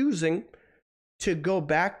you're choosing to go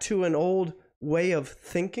back to an old way of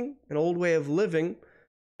thinking, an old way of living,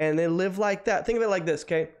 and then live like that. Think of it like this,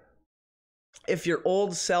 okay? If your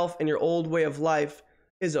old self and your old way of life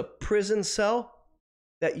is a prison cell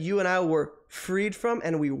that you and I were freed from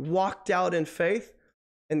and we walked out in faith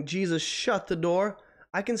and Jesus shut the door,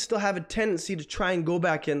 I can still have a tendency to try and go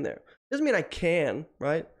back in there. Doesn't mean I can,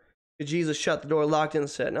 right? Jesus shut the door, locked in, and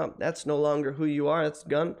said, no, that's no longer who you are. That's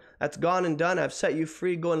gone and done. I've set you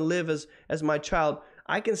free. Go and live as my child.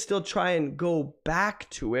 I can still try and go back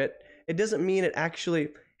to it. It doesn't mean it actually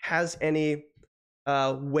has any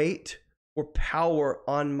weight or power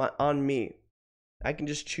on me. I can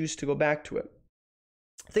just choose to go back to it.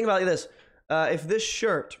 Think about it like this. If this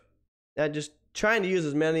shirt, just trying to use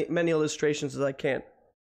as many illustrations as I can.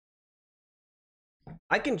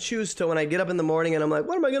 I can choose to, when I get up in the morning and I'm like,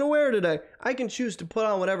 what am I going to wear today? I can choose to put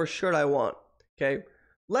on whatever shirt I want, okay?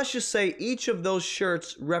 Let's just say each of those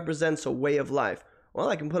shirts represents a way of life. Well,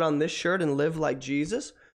 I can put on this shirt and live like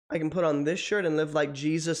Jesus. I can put on this shirt and live like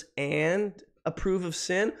Jesus and approve of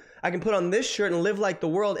sin. I can put on this shirt and live like the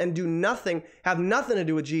world and do nothing, have nothing to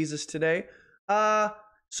do with Jesus today.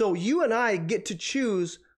 So you and I get to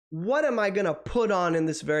choose, what am I going to put on in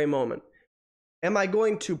this very moment? Am I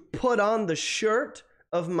going to put on the shirt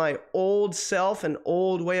of my old self and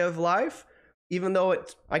old way of life, even though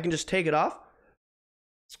I can just take it off?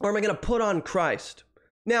 Or am I going to put on Christ?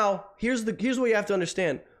 Now, here's what you have to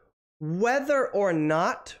understand. Whether or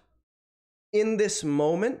not in this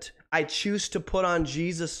moment I choose to put on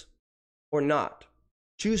Jesus or not,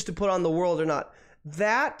 choose to put on the world or not,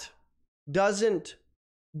 that doesn't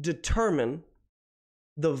determine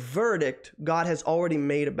the verdict God has already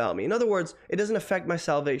made about me. In other words, it doesn't affect my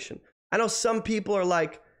salvation. I know some people are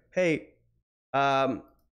like, hey,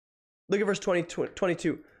 look at verse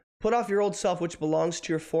 22. Put off your old self, which belongs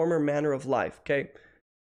to your former manner of life, okay?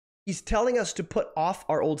 He's telling us to put off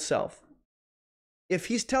our old self. If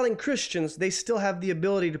he's telling Christians they still have the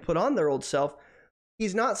ability to put on their old self,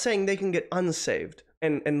 he's not saying they can get unsaved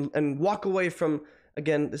and walk away from,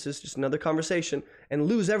 again, this is just another conversation, and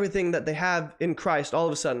lose everything that they have in Christ all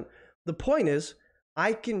of a sudden. The point is,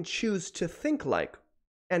 I can choose to think like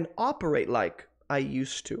and operate like I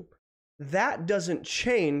used to. That doesn't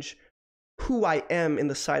change who I am in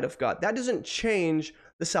the sight of God. That doesn't change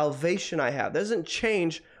the salvation I have. That doesn't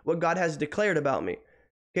change what God has declared about me.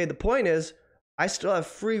 Okay, the point is, I still have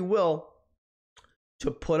free will to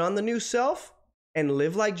put on the new self and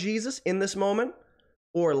live like Jesus in this moment,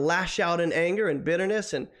 or lash out in anger and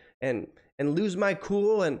bitterness and lose my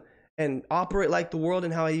cool and operate like the world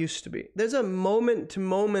and how I used to be. There's a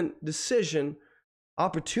moment-to-moment decision,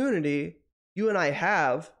 opportunity you and I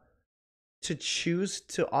have to choose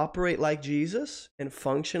to operate like Jesus and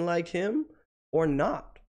function like him or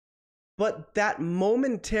not. But that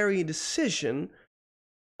momentary decision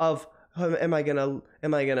of am I gonna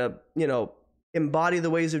embody the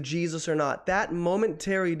ways of Jesus or not, that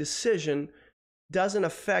momentary decision doesn't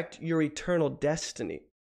affect your eternal destiny.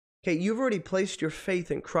 Okay, you've already placed your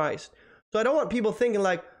faith in Christ. So I don't want people thinking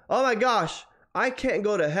like, oh my gosh, I can't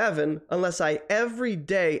go to heaven unless I every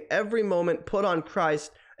day, every moment put on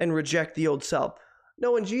Christ and reject the old self.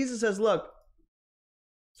 No, when Jesus says, look,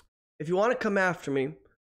 if you want to come after me,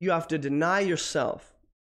 you have to deny yourself.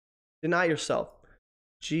 Deny yourself.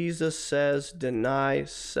 Jesus says, deny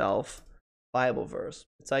self. Bible verse.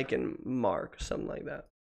 It's like in Mark, something like that.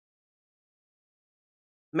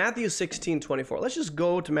 Matthew 16:24. Let's just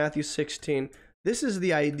go to Matthew 16. This is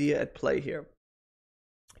the idea at play here.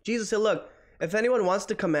 Jesus said, look, if anyone wants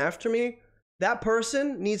to come after me, that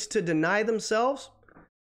person needs to deny themselves,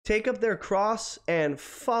 take up their cross and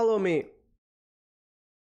follow me.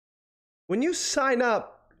 When you sign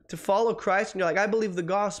up to follow Christ and you're like, I believe the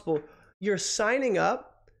gospel, you're signing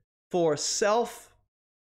up for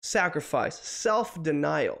self-sacrifice,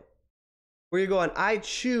 self-denial, where you're going, I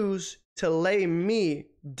choose to lay me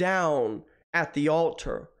down at the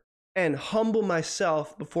altar and humble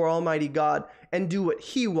myself before Almighty God and do what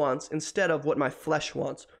He wants instead of what my flesh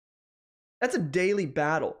wants. That's a daily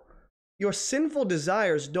battle. Your sinful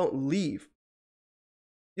desires don't leave.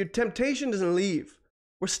 Your temptation doesn't leave.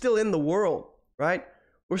 We're still in the world, right?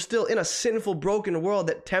 We're still in a sinful, broken world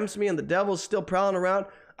that tempts me, and the devil's still prowling around.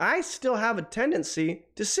 I still have a tendency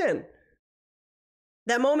to sin.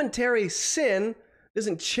 That momentary sin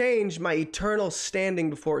doesn't change my eternal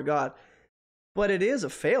standing before God, but it is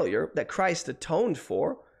a failure that Christ atoned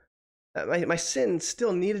for. My sin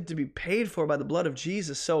still needed to be paid for by the blood of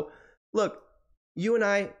Jesus. So look, you and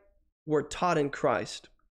I were taught in Christ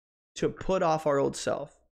to put off our old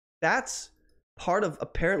self. That's part of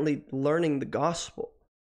apparently learning the gospel.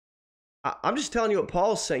 I'm just telling you what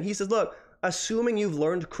Paul's saying. He says, look, assuming you've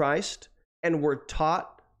learned Christ and were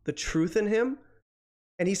taught the truth in Him,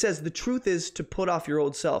 and he says the truth is to put off your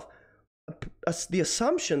old self. The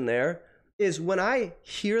assumption there is when I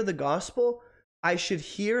hear the gospel, I should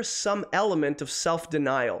hear some element of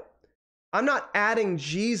self-denial. I'm not adding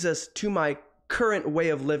Jesus to my current way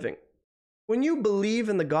of living. When you believe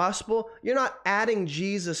in the gospel, you're not adding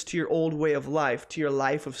Jesus to your old way of life, to your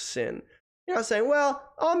life of sin. You're not saying,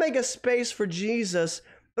 well, I'll make a space for Jesus,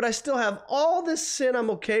 but I still have all this sin I'm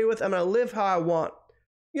okay with. I'm going to live how I want.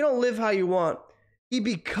 You don't live how you want. He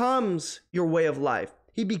becomes your way of life.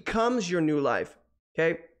 He becomes your new life,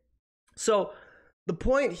 okay? So the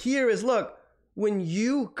point here is, look, when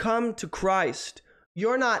you come to Christ,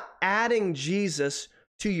 you're not adding Jesus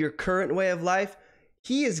to your current way of life.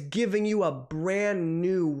 He is giving you a brand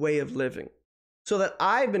new way of living. So that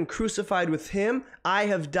I've been crucified with Him, I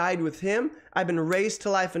have died with Him, I've been raised to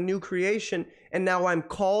life, a new creation, and now I'm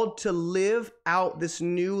called to live out this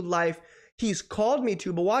new life He's called me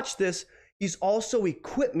to. But watch this, He's also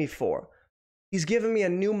equipped me for. He's given me a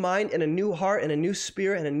new mind and a new heart and a new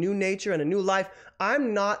spirit and a new nature and a new life.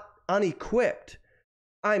 I'm not unequipped.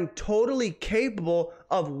 I'm totally capable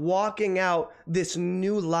of walking out this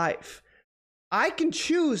new life. I can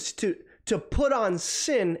choose to put on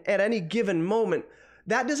sin at any given moment.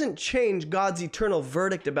 That doesn't change God's eternal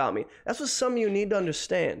verdict about me. That's what some of you need to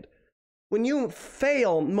understand. When you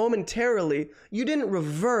fail momentarily, you didn't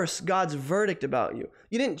reverse God's verdict about you.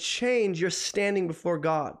 You didn't change your standing before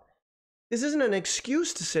God. This isn't an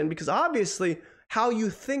excuse to sin, because obviously how you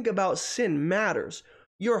think about sin matters.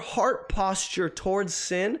 Your heart posture towards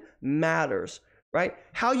sin matters, right?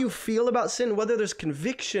 How you feel about sin, whether there's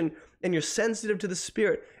conviction and you're sensitive to the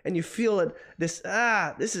Spirit and you feel it, this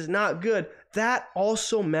is not good, that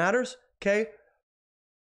also matters, okay?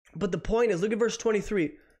 But the point is, look at verse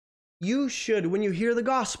 23. You should, when you hear the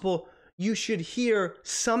gospel, you should hear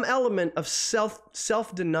some element of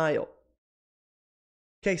self-denial.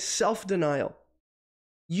 Okay, self-denial.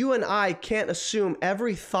 You and I can't assume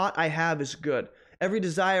every thought I have is good. Every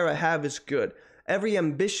desire I have is good. Every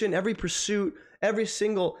ambition, every pursuit, every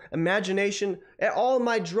single imagination, all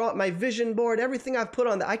my vision board, everything I've put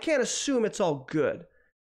on that, I can't assume it's all good.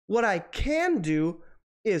 What I can do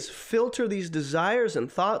is filter these desires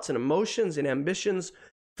and thoughts and emotions and ambitions,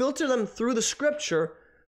 filter them through the scripture,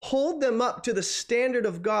 hold them up to the standard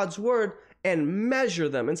of God's word, and measure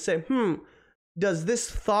them and say, does this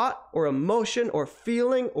thought or emotion or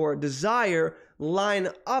feeling or desire line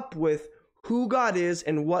up with who God is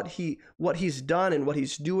and what He's done and what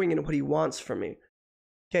He's doing and what He wants from me?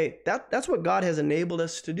 Okay, that's what God has enabled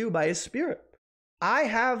us to do by His Spirit. I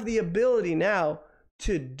have the ability now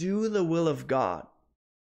to do the will of God.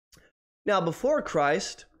 Now, before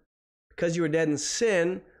Christ, because you were dead in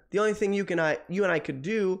sin, the only thing you and I could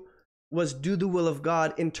do was do the will of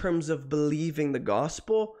God in terms of believing the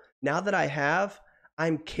gospel. Now that I have,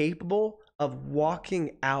 I'm capable of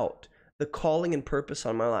walking out the calling and purpose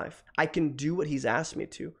on my life. I can do what He's asked me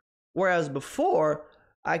to. Whereas before,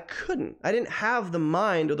 I couldn't. I didn't have the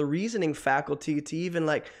mind or the reasoning faculty to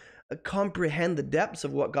even comprehend the depths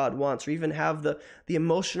of what God wants, or even have the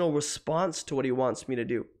emotional response to what He wants me to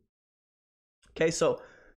do. Okay, so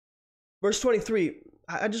verse 23,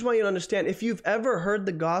 I just want you to understand, if you've ever heard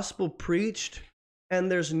the gospel preached and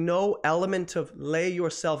there's no element of lay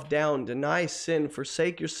yourself down, deny sin,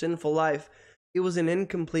 forsake your sinful life, it was an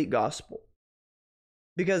incomplete gospel.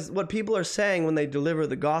 Because what people are saying when they deliver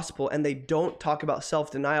the gospel and they don't talk about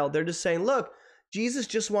self-denial, they're just saying, look, Jesus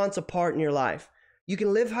just wants a part in your life. You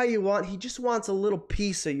can live how you want. He just wants a little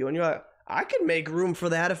piece of you. And you're like, I can make room for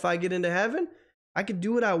that if I get into heaven. I can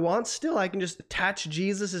do what I want still. I can just attach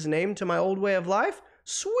Jesus' name to my old way of life.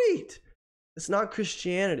 Sweet. It's not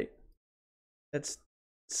Christianity. It's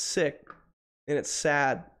sick, and it's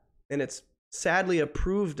sad, and it's sadly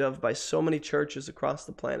approved of by so many churches across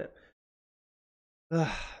the planet.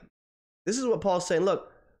 This is what Paul's saying.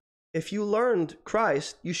 Look, if you learned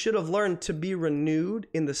Christ, you should have learned to be renewed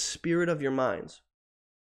in the spirit of your minds.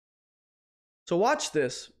 So watch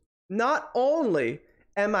this. Not only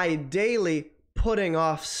am I daily putting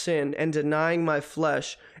off sin and denying my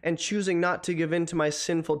flesh and choosing not to give in to my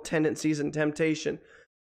sinful tendencies and temptation,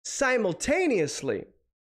 simultaneously,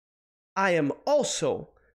 I am also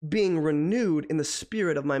being renewed in the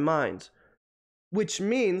spirit of my mind, which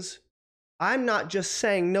means I'm not just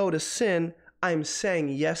saying no to sin, I'm saying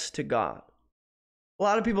yes to God. A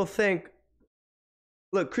lot of people think,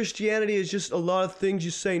 look, Christianity is just a lot of things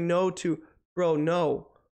you say no to. Bro, no.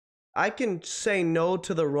 I can say no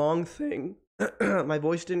to the wrong thing. My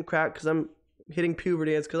voice didn't crack because I'm hitting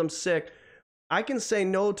puberty. It's because I'm sick. I can say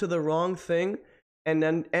no to the wrong thing and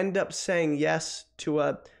then end up saying yes to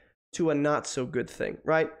a not so good thing,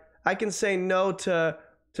 right? I can say no to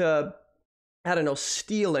I don't know,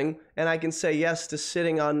 stealing, and I can say yes to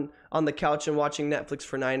sitting on the couch and watching Netflix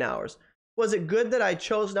for 9 hours. Was it good that I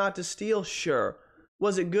chose not to steal? Sure.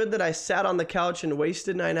 Was it good that I sat on the couch and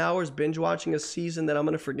wasted 9 hours binge watching a season that I'm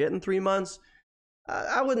going to forget in 3 months?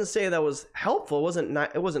 I wouldn't say that was helpful.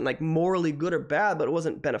 It wasn't like morally good or bad, but it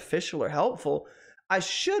wasn't beneficial or helpful. I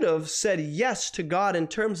should have said yes to God in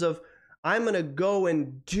terms of I'm going to go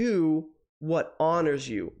and do what honors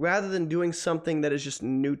you rather than doing something that is just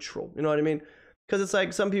neutral. You know what I mean? Because it's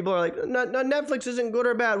like some people are like, no, Netflix isn't good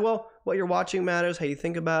or bad. Well, what you're watching matters, how you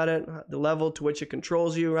think about it, the level to which it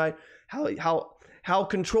controls you, right? How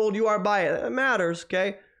controlled you are by it. It matters,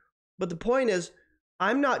 okay? But the point is,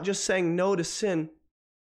 I'm not just saying no to sin.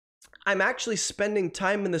 I'm actually spending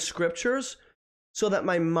time in the scriptures so that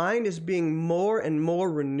my mind is being more and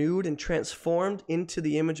more renewed and transformed into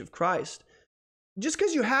the image of Christ. Just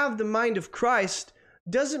because you have the mind of Christ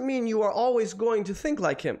doesn't mean you are always going to think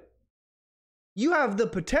like him. You have the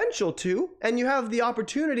potential to, and you have the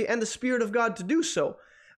opportunity and the Spirit of God to do so.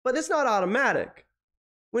 But it's not automatic.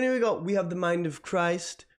 When we go, we have the mind of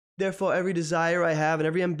Christ, therefore every desire I have and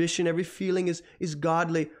every ambition, every feeling is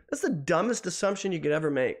godly. That's the dumbest assumption you could ever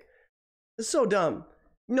make. It's so dumb.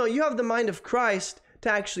 No, you have the mind of Christ to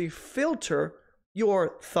actually filter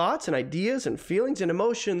your thoughts and ideas and feelings and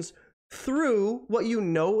emotions through what you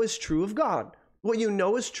know is true of God, what you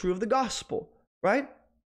know is true of the gospel, right?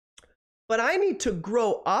 But I need to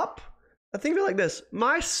grow up. I think of it like this.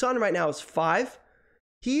 My son right now is 5.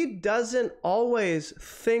 He doesn't always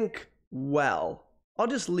think well. I'll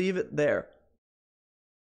just leave it there.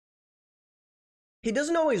 He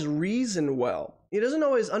doesn't always reason well. He doesn't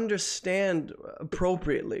always understand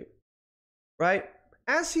appropriately, right?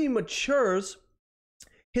 As he matures,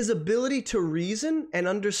 his ability to reason and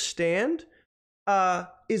understand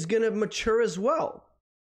is going to mature as well.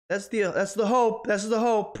 That's the hope. That's the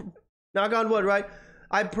hope. Knock on wood, right?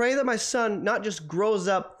 I pray that my son not just grows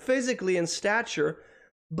up physically in stature,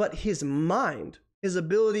 but his mind, his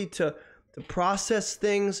ability to process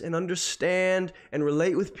things and understand and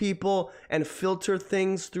relate with people and filter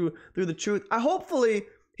things through the truth. Hopefully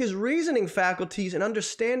his reasoning faculties and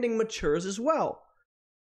understanding matures as well.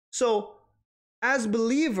 So as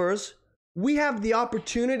believers, we have the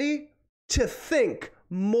opportunity to think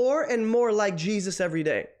more and more like Jesus every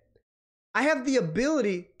day. I have the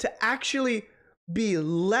ability to actually be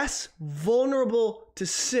less vulnerable to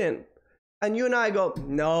sin. And you and I go,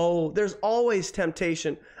 no, there's always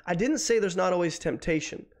temptation. I didn't say there's not always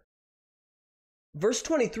temptation. Verse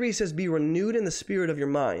 23 says, be renewed in the spirit of your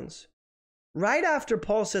minds. Right after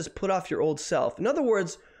Paul says, put off your old self. In other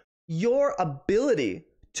words, your ability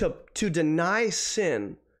to deny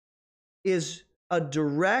sin is a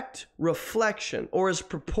direct reflection or is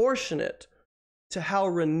proportionate to how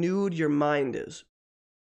renewed your mind is.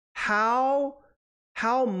 How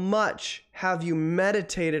much have you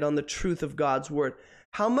meditated on the truth of God's word?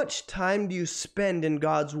 How much time do you spend in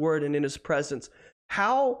God's word and in his presence?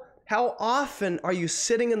 How often are you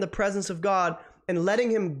sitting in the presence of God and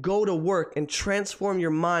letting him go to work and transform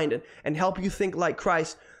your mind and help you think like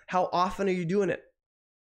Christ? How often are you doing it?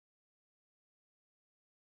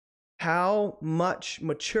 How much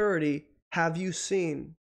maturity have you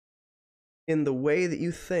seen in the way that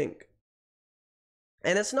you think?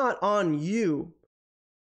 And it's not on you.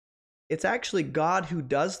 It's actually God who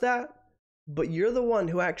does that, but you're the one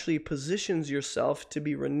who actually positions yourself to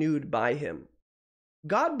be renewed by him.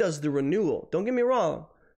 God does the renewal. Don't get me wrong.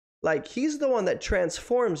 Like, he's the one that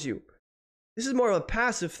transforms you. This is more of a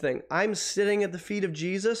passive thing. I'm sitting at the feet of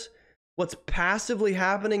Jesus. What's passively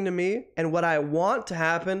happening to me and what I want to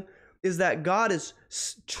happen is that God is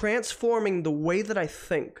transforming the way that I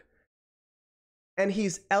think. And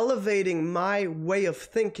he's elevating my way of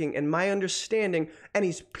thinking and my understanding, and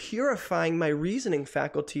he's purifying my reasoning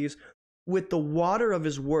faculties with the water of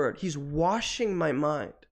his word. He's washing my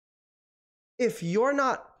mind. If you're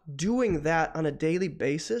not doing that on a daily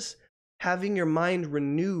basis, having your mind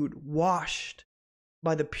renewed, washed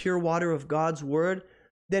by the pure water of God's word,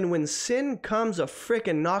 then when sin comes a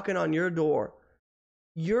frickin' knocking on your door,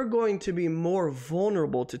 you're going to be more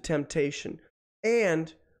vulnerable to temptation,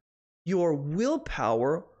 and your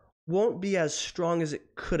willpower won't be as strong as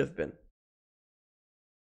it could have been.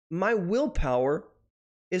 My willpower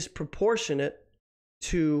is proportionate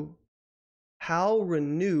to how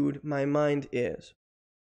renewed my mind is.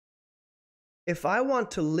 If I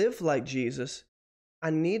want to live like Jesus, I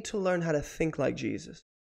need to learn how to think like Jesus.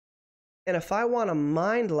 And if I want a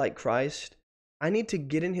mind like Christ, I need to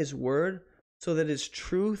get in his word so that his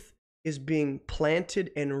truth is being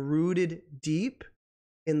planted and rooted deep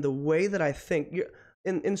in the way that I think.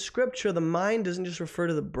 In scripture, the mind doesn't just refer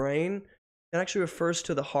to the brain, it actually refers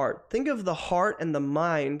to the heart. Think of the heart and the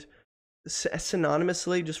mind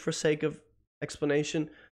synonymously, just for sake of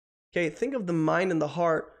explanation. Okay, think of the mind and the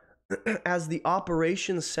heart as the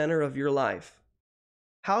operations center of your life.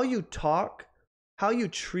 How you talk, how you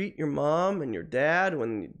treat your mom and your dad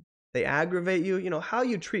when they aggravate you, how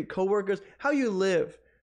you treat coworkers, how you live,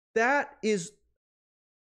 that is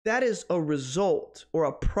a result or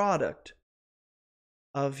a product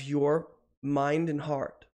of your mind and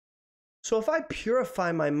heart. So if I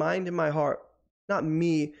purify my mind and my heart, not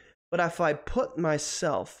me, but if I put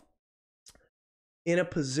myself in a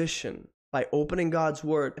position by opening God's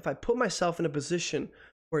word, if I put myself in a position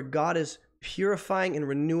where God is purifying and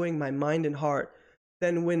renewing my mind and heart,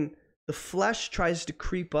 then when the flesh tries to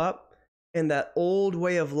creep up and that old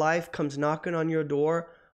way of life comes knocking on your door,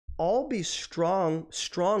 I'll be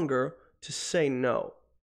stronger to say no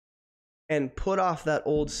and put off that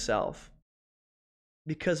old self,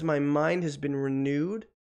 because my mind has been renewed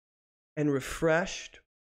and refreshed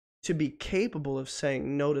to be capable of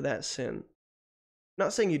saying no to that sin. I'm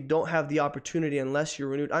not saying you don't have the opportunity unless you're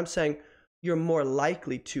renewed. I'm saying you're more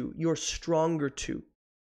likely to, you're stronger to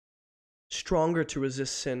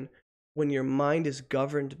resist sin when your mind is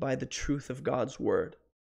governed by the truth of God's word.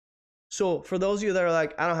 So for those of you that are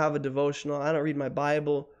like, I don't have a devotional, I don't read my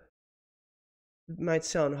Bible, it might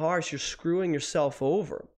sound harsh, you're screwing yourself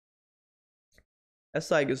over.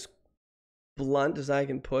 That's like as blunt as I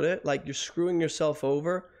can put it. Like, you're screwing yourself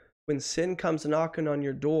over when sin comes knocking on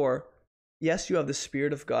your door. Yes, you have the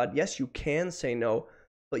Spirit of God. Yes, you can say no,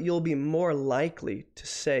 but you'll be more likely to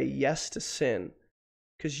say yes to sin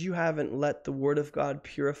because you haven't let the Word of God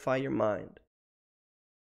purify your mind.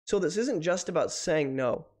 So this isn't just about saying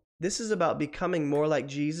no. This is about becoming more like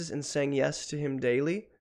Jesus and saying yes to him daily,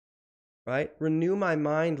 right? Renew my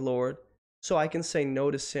mind, Lord, so I can say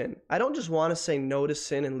no to sin. I don't just want to say no to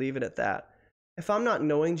sin and leave it at that. If I'm not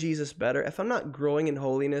knowing Jesus better, if I'm not growing in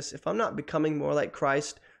holiness, if I'm not becoming more like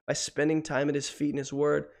Christ by spending time at his feet and his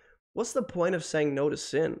word, what's the point of saying no to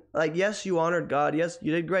sin? Like, yes, you honored God. Yes,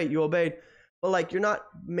 you did great. You obeyed. But like, you're not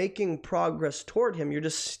making progress toward him. You're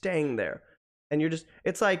just staying there. And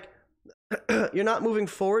it's like, you're not moving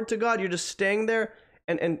forward to God. You're just staying there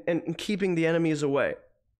and keeping the enemies away.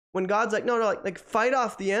 When God's like, no, like fight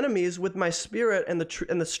off the enemies with my spirit and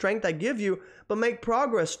the strength I give you, but make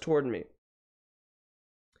progress toward me.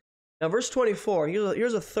 Now, verse 24,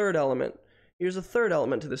 here's a third element. Here's a third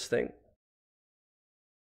element to this thing.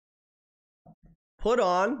 Put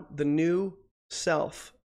on the new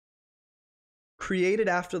self, created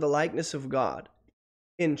after the likeness of God,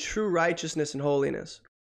 in true righteousness and holiness.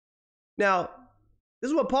 Now, this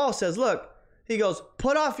is what Paul says. Look, he goes,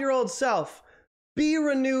 put off your old self. Be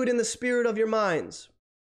renewed in the spirit of your minds.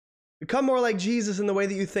 Become more like Jesus in the way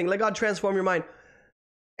that you think. Let God transform your mind.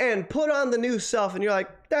 And put on the new self. And you're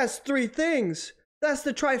like, that's 3 things. That's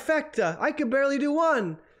the trifecta. I could barely do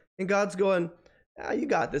one. And God's going, you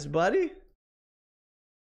got this, buddy.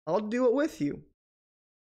 I'll do it with you.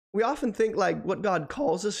 We often think like what God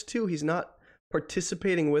calls us to, he's not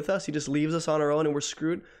participating with us. He just leaves us on our own and we're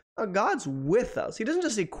screwed. No, God's with us. He doesn't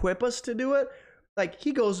just equip us to do it. Like,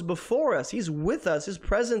 he goes before us. He's with us. His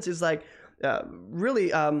presence is like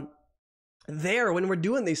really there when we're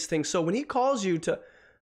doing these things. So when he calls you to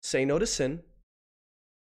say no to sin,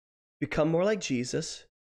 become more like Jesus,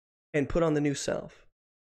 and put on the new self,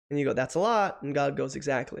 and you go, that's a lot. And God goes,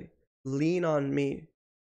 exactly. Lean on me.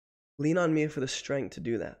 Lean on me for the strength to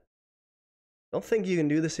do that. Don't think you can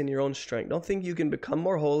do this in your own strength. Don't think you can become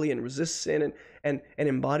more holy and resist sin and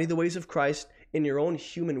embody the ways of Christ in your own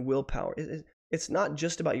human willpower. It's not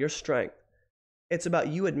just about your strength. It's about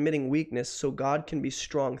you admitting weakness so God can be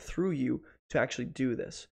strong through you to actually do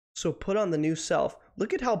this. So put on the new self.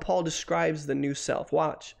 Look at how Paul describes the new self.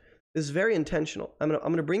 Watch. This is very intentional. I'm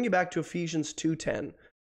gonna bring you back to Ephesians 2:10. If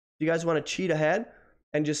you guys want to cheat ahead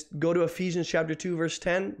and just go to Ephesians chapter 2, verse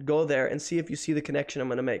 10, go there and see if you see the connection I'm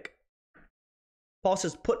going to make. Paul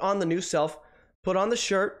says, put on the new self, put on the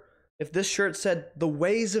shirt. If this shirt said the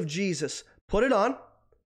ways of Jesus, put it on,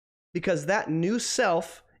 because that new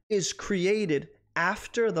self is created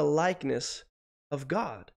after the likeness of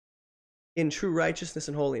God in true righteousness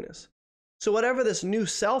and holiness. So whatever this new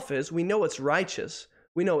self is, we know it's righteous,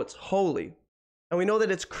 we know it's holy, and we know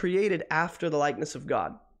that it's created after the likeness of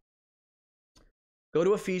God. Go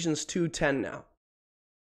to Ephesians 2:10 now.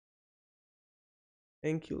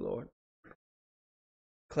 Thank you, Lord.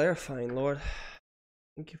 Clarifying, Lord.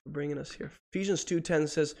 Thank you for bringing us here. Ephesians 2:10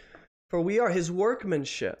 says, for we are his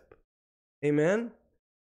workmanship. Amen?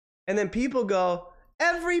 And then people go,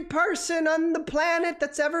 every person on the planet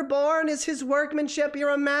that's ever born is his workmanship. You're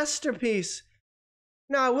a masterpiece.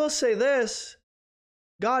 Now, I will say this.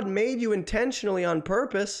 God made you intentionally on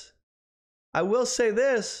purpose. I will say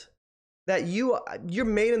this, that you're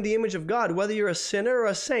made in the image of God, whether you're a sinner or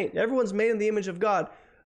a saint. Everyone's made in the image of God.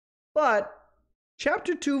 But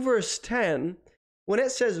chapter 2, verse 10, when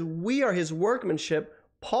it says we are his workmanship,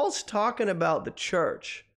 Paul's talking about the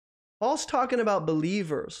church. Paul's talking about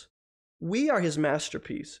believers. We are his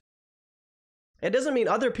masterpiece. It doesn't mean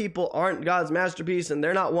other people aren't God's masterpiece and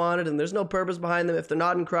they're not wanted and there's no purpose behind them if they're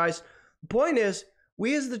not in Christ. The point is,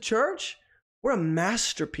 we as the church, we're a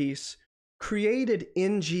masterpiece created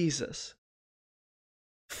in Jesus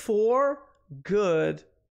for good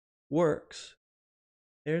works.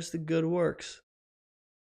 There's the good works.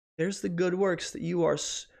 There's the good works that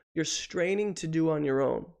you're straining to do on your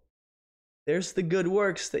own. There's the good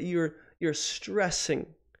works that you're stressing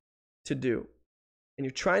to do. And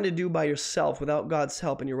you're trying to do by yourself without God's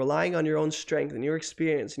help. And you're relying on your own strength and your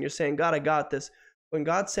experience. And you're saying, God, I got this. When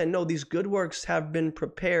God said, no, these good works have been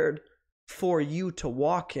prepared for you to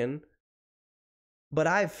walk in. But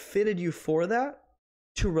I've fitted you for that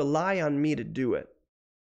to rely on me to do it.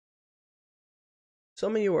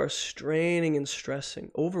 Some of you are straining and stressing,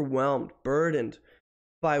 overwhelmed, burdened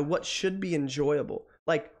by what should be enjoyable.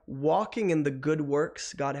 Like walking in the good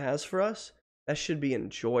works God has for us, that should be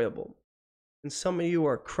enjoyable. And some of you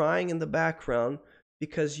are crying in the background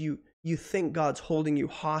because you think God's holding you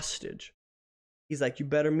hostage. He's like, you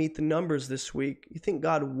better meet the numbers this week. You think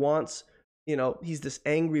God wants, he's this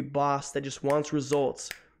angry boss that just wants results.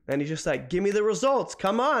 And he's just like, give me the results.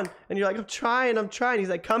 Come on. And you're like, I'm trying. He's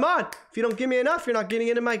like, come on. If you don't give me enough, you're not getting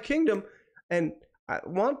into my kingdom. And I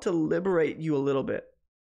want to liberate you a little bit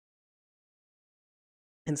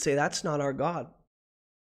and say, that's not our God.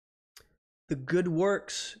 The good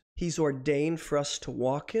works he's ordained for us to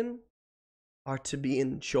walk in are to be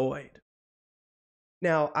enjoyed.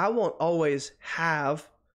 Now, I won't always have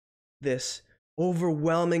this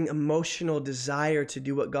overwhelming emotional desire to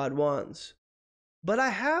do what God wants, but I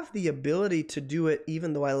have the ability to do it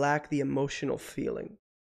even though I lack the emotional feeling.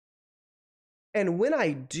 And when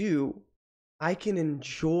I do, I can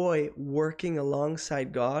enjoy working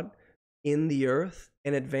alongside God in the earth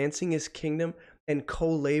and advancing his kingdom and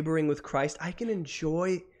co-laboring with Christ. I can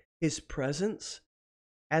enjoy his presence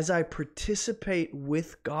as I participate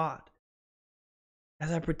with God.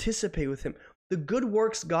 As I participate with him. The good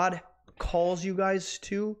works God calls you guys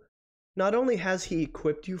to, not only has he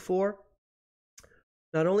equipped you for,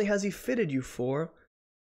 not only has he fitted you for,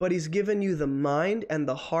 but he's given you the mind and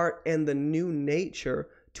the heart and the new nature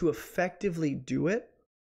to effectively do it.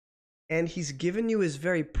 And he's given you his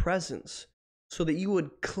very presence so that you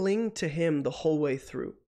would cling to him the whole way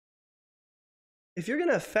through. If you're going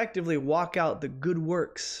to effectively walk out the good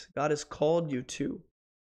works God has called you to,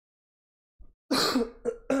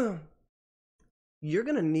 you're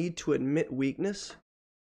going to need to admit weakness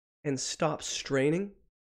and stop straining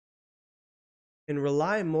and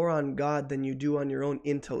rely more on God than you do on your own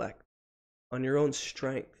intellect, on your own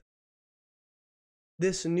strength.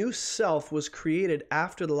 This new self was created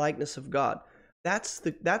after the likeness of God. That's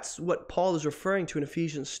what Paul is referring to in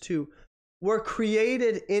Ephesians 2. We're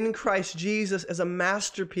created in Christ Jesus as a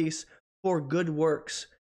masterpiece for good works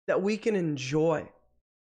that we can enjoy.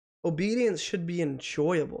 Obedience should be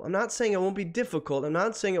enjoyable. I'm not saying it won't be difficult. I'm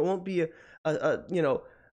not saying it won't be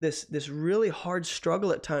this really hard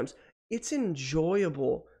struggle at times. It's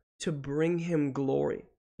enjoyable to bring him glory.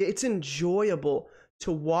 It's enjoyable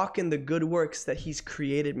to walk in the good works that he's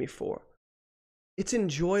created me for. It's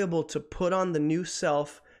enjoyable to put on the new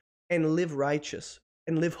self and live righteous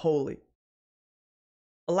and live holy.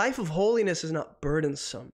 A life of holiness is not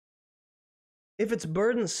burdensome. If it's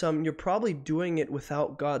burdensome, you're probably doing it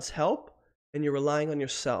without God's help and you're relying on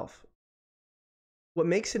yourself. What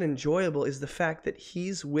makes it enjoyable is the fact that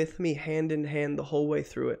He's with me hand in hand the whole way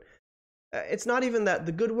through it. It's not even that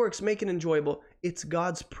the good works make it enjoyable. It's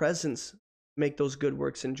God's presence make those good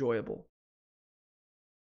works enjoyable.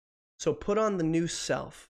 So put on the new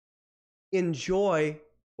self. Enjoy,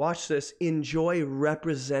 watch this, enjoy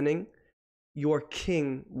representing your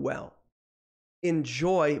King well.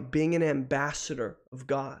 Enjoy being an ambassador of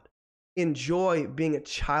God. Enjoy being a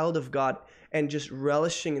child of God and just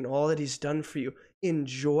relishing in all that He's done for you.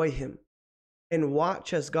 Enjoy Him. And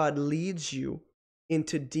watch as God leads you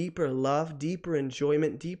into deeper love, deeper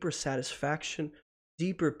enjoyment, deeper satisfaction,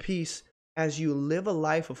 deeper peace as you live a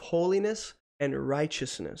life of holiness and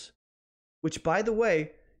righteousness, which, by the way,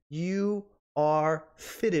 you are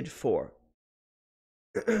fitted for.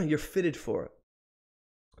 You're fitted for it.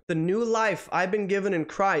 The new life I've been given in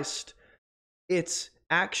Christ, it's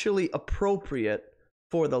actually appropriate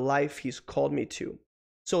for the life He's called me to.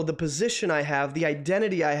 So the position I have, the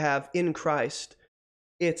identity I have in Christ,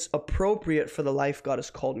 it's appropriate for the life God has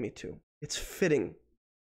called me to. It's fitting.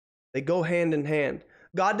 They go hand in hand.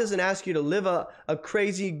 God doesn't ask you to live a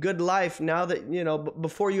crazy good life now that,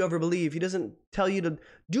 before you ever believe. He doesn't tell you to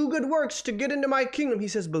do good works to get into my kingdom. He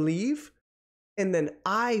says, believe, and then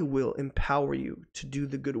I will empower you to do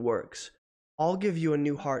the good works. I'll give you a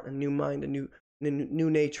new heart, a new mind, a new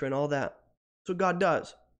nature, and all that. That's what God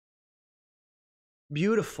does.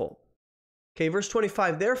 Beautiful. Okay, verse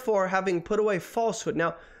 25, therefore, having put away falsehood.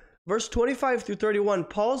 Now, verse 25 through 31,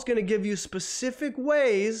 Paul's going to give you specific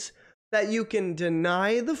ways that you can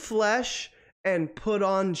deny the flesh and put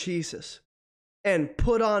on Jesus and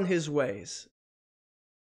put on His ways.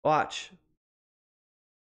 Watch.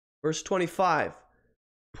 Verse 25,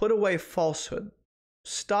 put away falsehood.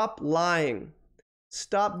 Stop lying.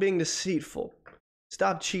 Stop being deceitful.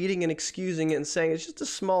 Stop cheating and excusing it and saying it's just a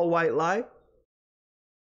small white lie.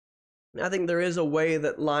 I think there is a way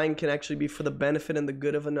that lying can actually be for the benefit and the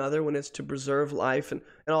good of another when it's to preserve life and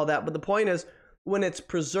all that. But the point is, when it's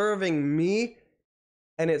preserving me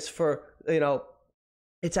and it's for,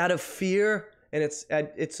 it's out of fear and it's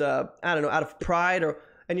out of pride,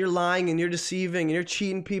 and you're lying and you're deceiving and you're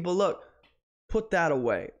cheating people, look, put that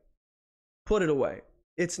away. Put it away.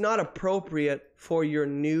 It's not appropriate for your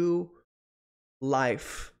new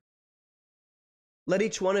life. Let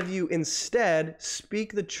each one of you instead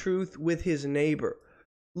speak the truth with his neighbor.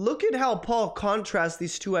 Look at how Paul contrasts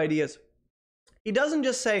these two ideas. He doesn't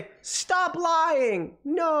just say, stop lying.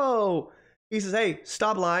 No. He says, hey,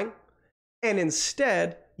 stop lying. And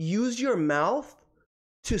instead, use your mouth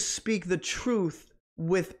to speak the truth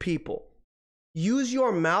with people. Use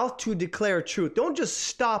your mouth to declare truth. Don't just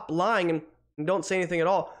stop lying and don't say anything at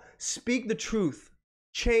all. Speak the truth.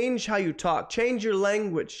 Change how you talk. Change your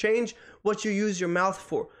language. Change what you use your mouth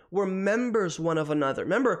for. We're members one of another.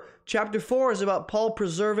 Remember, chapter 4 is about Paul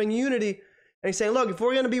preserving unity. And he's saying, look, if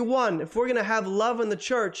we're going to be one, if we're going to have love in the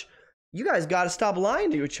church, you guys got to stop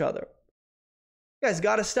lying to each other. You guys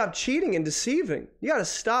got to stop cheating and deceiving. You got to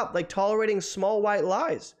stop tolerating small white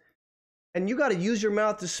lies. And you got to use your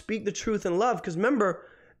mouth to speak the truth in love. Because remember,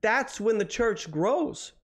 that's when the church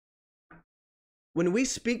grows. When we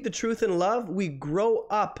speak the truth in love, we grow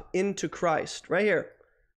up into Christ. Right here.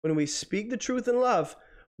 When we speak the truth in love,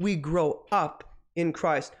 we grow up in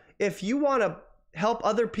Christ. If you want to help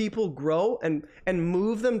other people grow and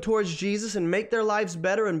move them towards Jesus and make their lives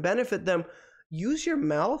better and benefit them, use your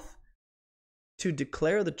mouth to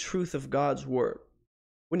declare the truth of God's word.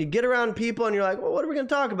 When you get around people and you're like, well, what are we going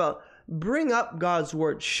to talk about? Bring up God's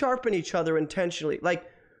word. Sharpen each other intentionally.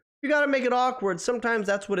 You got to make it awkward. Sometimes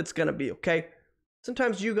that's what it's going to be, okay?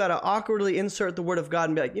 Sometimes you got to awkwardly insert the word of God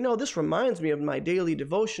and be like, this reminds me of my daily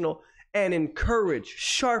devotional, and encourage,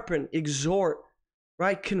 sharpen, exhort,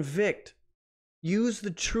 right? Convict. Use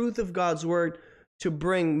the truth of God's word to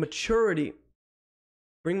bring maturity.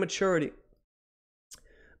 Bring maturity.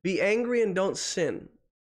 Be angry and don't sin.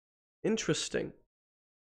 Interesting.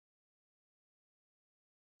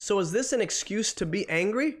 So is this an excuse to be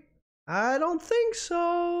angry? I don't think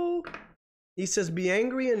so. He says, be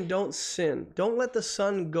angry and don't sin. Don't let the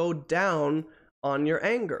sun go down on your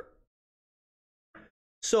anger.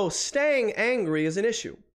 So staying angry is an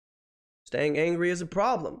issue. Staying angry is a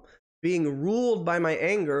problem. Being ruled by my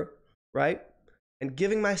anger, right? And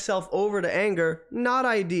giving myself over to anger, not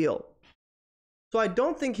ideal. So I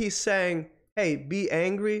don't think he's saying, hey, be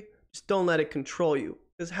angry, just don't let it control you.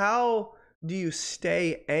 Because how do you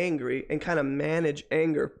stay angry and kind of manage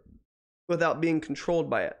anger without being controlled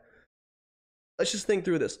by it? Let's just think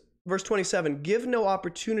through this. Verse 27, give no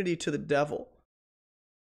opportunity to the devil.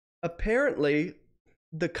 Apparently,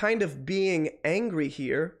 the kind of being angry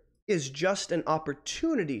here is just an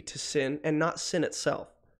opportunity to sin and not sin itself.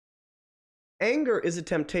 Anger is a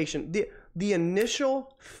temptation. The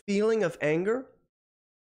initial feeling of anger,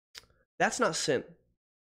 that's not sin.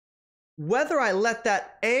 Whether I let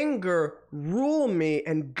that anger rule me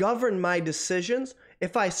and govern my decisions,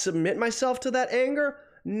 if I submit myself to that anger,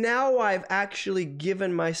 now I've actually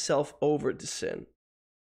given myself over to sin.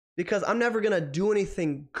 Because I'm never going to do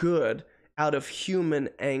anything good out of human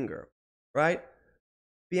anger, right?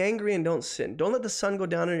 Be angry and don't sin. Don't let the sun go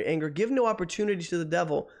down in your anger. Give no opportunity to the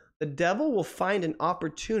devil. The devil will find an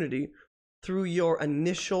opportunity through your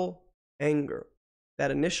initial anger,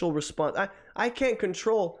 that initial response. I can't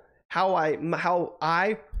control how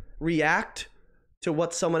I react to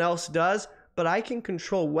what someone else does, but I can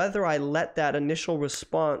control whether I let that initial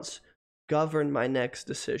response govern my next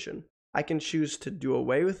decision. I can choose to do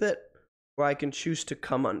away with it, or I can choose to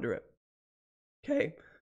come under it. Okay?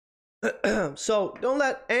 So don't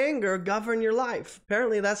let anger govern your life.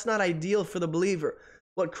 Apparently, that's not ideal for the believer.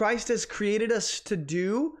 What Christ has created us to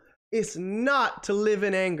do is not to live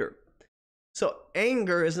in anger. So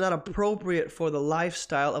anger is not appropriate for the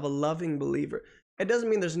lifestyle of a loving believer. It doesn't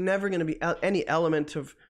mean there's never going to be any element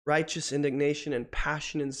of righteous indignation and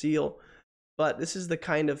passion and zeal, but this is the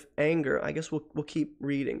kind of anger. I guess we'll keep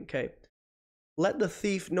reading, okay? Let the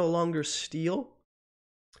thief no longer steal,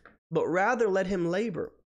 but rather let him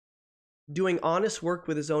labor, doing honest work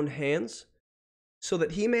with his own hands, so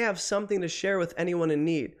that he may have something to share with anyone in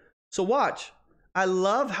need. So watch. I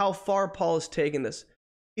love how far Paul has taken this.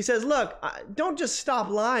 He says, look, don't just stop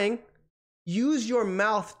lying. Use your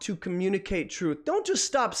mouth to communicate truth. Don't just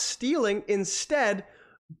stop stealing. Instead,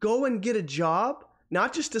 go and get a job,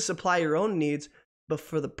 not just to supply your own needs, but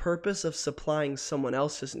for the purpose of supplying someone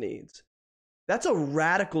else's needs. That's a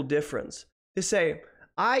radical difference. To say,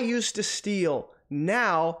 I used to steal.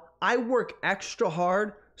 Now I work extra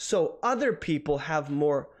hard so other people have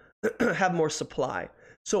more supply,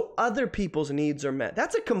 so other people's needs are met.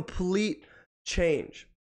 That's a complete change.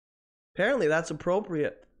 Apparently, that's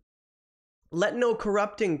appropriate. Let no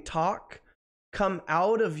corrupting talk come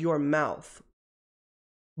out of your mouth,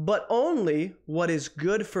 but only what is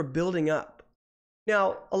good for building up.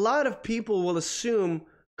 Now, a lot of people will assume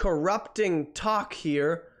corrupting talk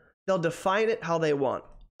here, they'll define it how they want.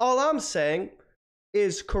 All I'm saying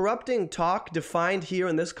is corrupting talk defined here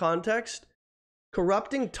in this context,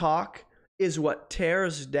 corrupting talk is what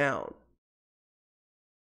tears down.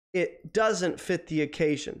 It doesn't fit the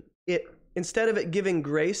occasion. Instead of it giving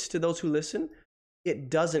grace to those who listen, it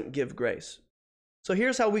doesn't give grace. So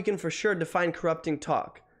here's how we can for sure define corrupting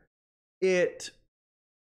talk. It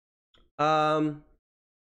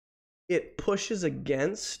pushes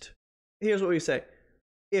against. Here's what we say.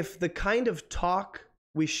 If the kind of talk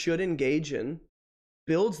we should engage in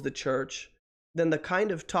builds the church, then the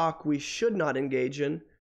kind of talk we should not engage in,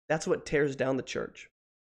 that's what tears down the church.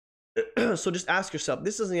 So just ask yourself,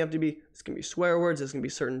 this doesn't have to be, this can be swear words, this can be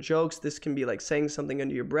certain jokes, this can be like saying something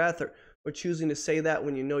under your breath or choosing to say that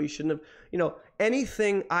when you know you shouldn't have.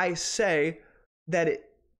 Anything I say that it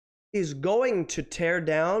is going to tear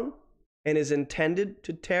down and is intended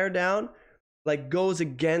to tear down, like goes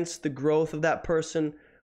against the growth of that person.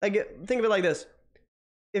 Think of it like this.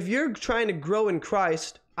 If you're trying to grow in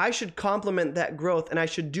Christ, I should complement that growth and I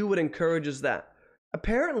should do what encourages that.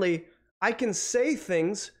 Apparently, I can say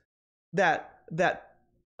things that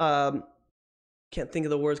can't think of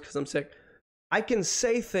the words because I'm sick. I can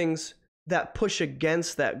say things that push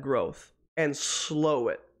against that growth and slow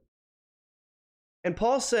it. And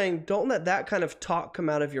Paul's saying, don't let that kind of talk come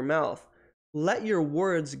out of your mouth. Let your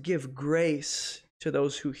words give grace to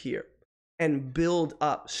those who hear and build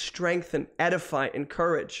up, strengthen, edify,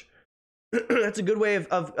 encourage. That's a good way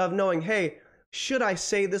of knowing, hey, should I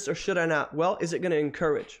say this or should I not? Well, is it going to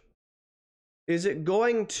encourage? Is it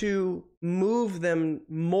going to move them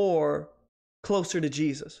more closer to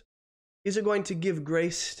Jesus? Is it going to give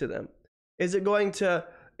grace to them? Is it going to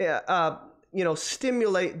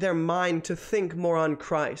stimulate their mind to think more on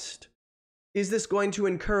Christ? Is this going to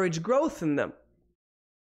encourage growth in them?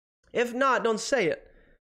 If not, don't say it.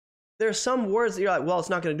 There are some words that you're like, well, it's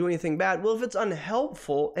not going to do anything bad. Well, if it's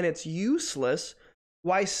unhelpful and it's useless,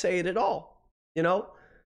 why say it at all?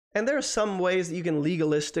 And there are some ways that you can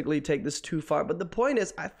legalistically take this too far. But the point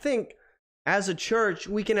is, I think as a church,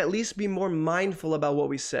 we can at least be more mindful about what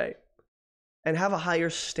we say and have a higher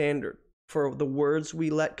standard for the words we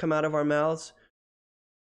let come out of our mouths.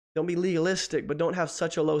 Don't be legalistic, but don't have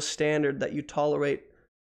such a low standard that you tolerate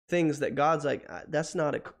things that God's like, that's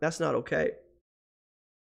not okay.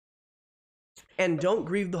 And don't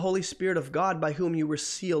grieve the Holy Spirit of God, by whom you were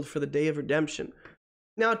sealed for the day of redemption.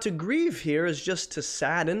 Now, to grieve here is just to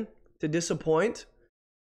sadden, to disappoint.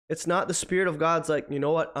 It's not the Spirit of God's like, you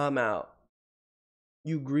know what, I'm out.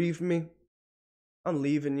 You grieve me, I'm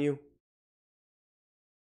leaving you.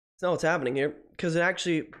 That's not what's happening here, because it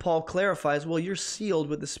actually, Paul clarifies, well, you're sealed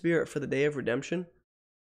with the Spirit for the day of redemption.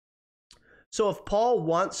 So if Paul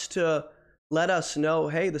wants to let us know,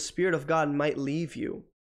 hey, the Spirit of God might leave you,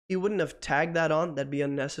 he wouldn't have tagged that on. That'd be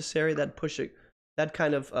unnecessary. That'd push it. That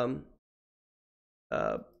kind of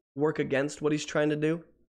work against what he's trying to do.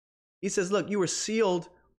 He says, look, you were sealed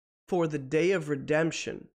for the day of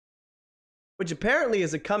redemption, which apparently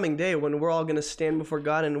is a coming day when we're all going to stand before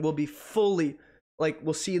God and we'll be fully, like,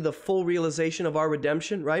 we'll see the full realization of our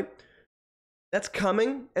redemption, right? That's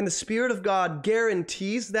coming, and the Spirit of God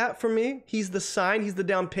guarantees that for me. He's the sign, he's the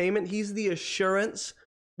down payment, he's the assurance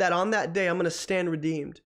that on that day I'm going to stand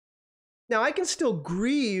redeemed. Now, I can still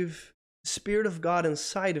grieve the Spirit of God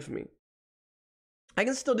inside of me. I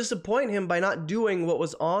can still disappoint him by not doing what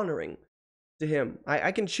was honoring to him.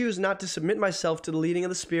 I can choose not to submit myself to the leading of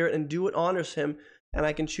the Spirit and do what honors him, and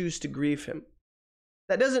I can choose to grieve him.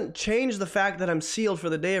 That doesn't change the fact that I'm sealed for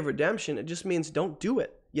the day of redemption. It just means don't do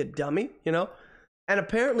it, you dummy, you know? And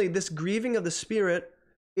apparently this grieving of the Spirit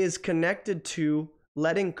is connected to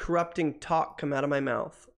letting corrupting talk come out of my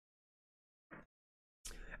mouth.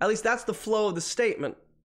 At least that's the flow of the statement.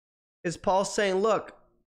 Is Paul saying, look,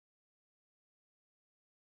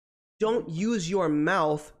 don't use your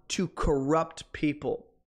mouth to corrupt people.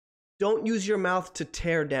 Don't use your mouth to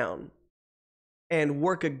tear down and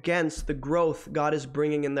work against the growth God is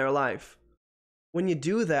bringing in their life. When you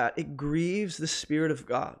do that, it grieves the Spirit of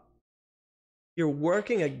God. You're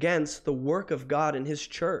working against the work of God in his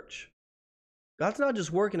church. God's not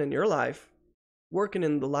just working in your life, working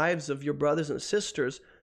in the lives of your brothers and sisters.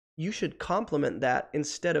 You should complement that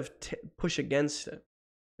instead of push against it,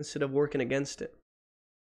 instead of working against it.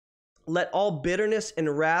 Let all bitterness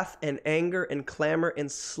and wrath and anger and clamor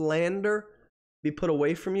and slander be put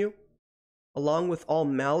away from you, along with all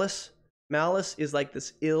malice. Malice is like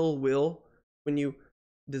this ill will when you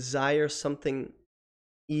desire something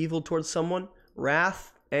evil towards someone.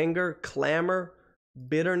 Wrath, anger, clamor,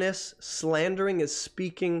 bitterness, slandering is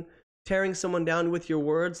speaking, tearing someone down with your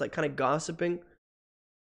words, like kind of gossiping.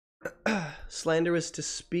 Slander is to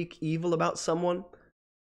speak evil about someone.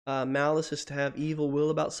 Malice is to have evil will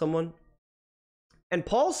about someone. And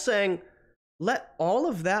Paul's saying, let all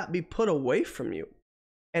of that be put away from you.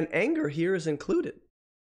 And anger here is included.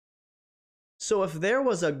 So if there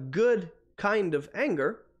was a good kind of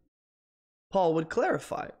anger, Paul would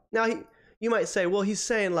clarify. Now, you might say, well, he's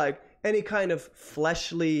saying like any kind of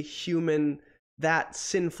fleshly, human, that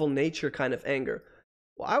sinful nature kind of anger.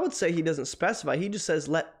 Well, I would say he doesn't specify. He just says,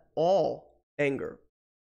 let all anger,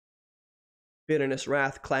 bitterness,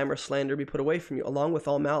 wrath, clamor, slander be put away from you, along with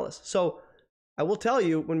all malice. So I will tell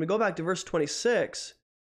you, when we go back to verse 26,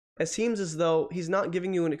 it seems as though he's not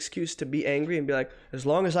giving you an excuse to be angry and be like, as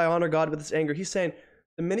long as I honor God with this anger. He's saying,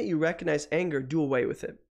 the minute you recognize anger, do away with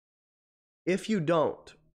it. If you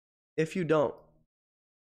don't, you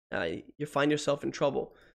find yourself in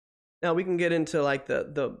trouble. Now we can get into like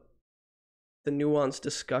the nuanced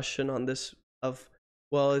discussion on this of,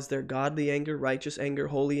 well, is there godly anger, righteous anger,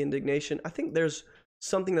 holy indignation? I think there's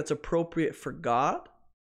something that's appropriate for God,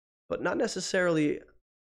 but not necessarily.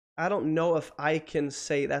 I don't know if I can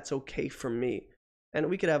say that's okay for me. And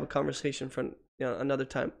we could have a conversation for another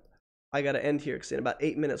time. I got to end here because in about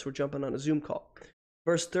 8 minutes we're jumping on a Zoom call.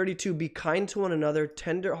 Verse 32, be kind to one another,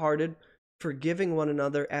 tender-hearted, forgiving one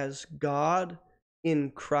another as God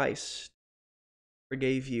in Christ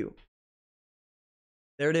forgave you.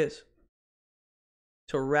 There it is.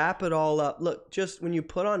 To wrap it all up, look, just when you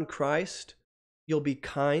put on Christ, you'll be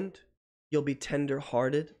kind, you'll be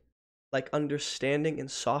tender-hearted, like understanding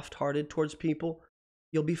and soft-hearted towards people.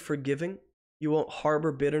 You'll be forgiving. You won't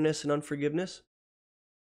harbor bitterness and unforgiveness.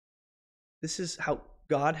 This is how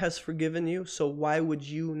God has forgiven you, so why would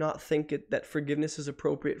you not think that forgiveness is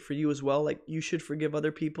appropriate for you as well? Like, you should forgive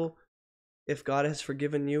other people if God has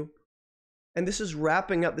forgiven you. And this is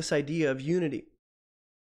wrapping up this idea of unity.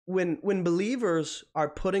 When believers are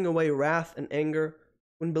putting away wrath and anger,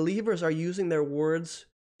 when believers are using their words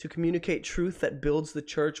to communicate truth that builds the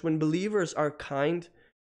church, when believers are kind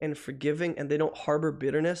and forgiving and they don't harbor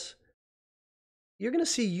bitterness, you're going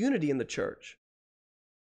to see unity in the church.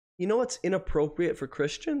 You know what's inappropriate for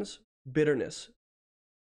Christians? Bitterness.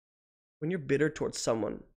 When you're bitter towards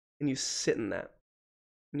someone and you sit in that,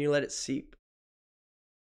 and you let it seep.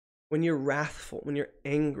 When you're wrathful, when you're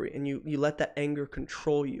angry, and you let that anger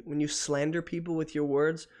control you, when you slander people with your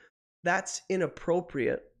words, that's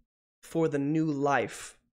inappropriate for the new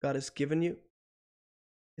life God has given you.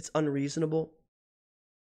 It's unreasonable.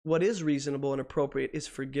 What is reasonable and appropriate is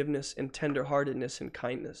forgiveness and tenderheartedness and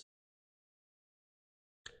kindness.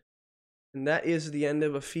 And that is the end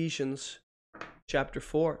of Ephesians chapter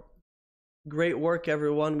 4. Great work,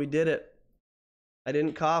 everyone. We did it. I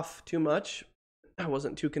didn't cough too much. I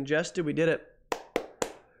wasn't too congested. We did it.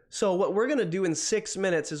 So what we're going to do in 6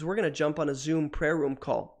 minutes is we're going to jump on a Zoom prayer room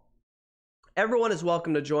call. Everyone is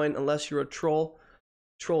welcome to join unless you're a troll.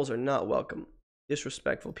 Trolls are not welcome.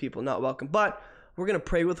 Disrespectful people, not welcome. But we're going to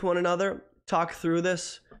pray with one another, talk through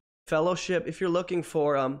this, fellowship. If you're looking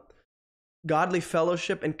for godly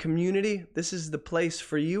fellowship and community, this is the place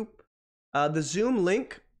for you. The Zoom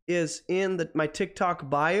link is in my TikTok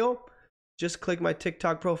bio. Just click my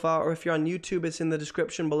TikTok profile, or if you're on YouTube, it's in the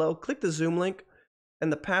description below. Click the Zoom link,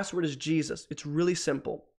 and the password is Jesus. It's really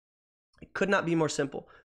simple. It could not be more simple.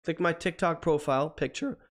 Click my TikTok profile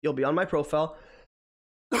picture. You'll be on my profile.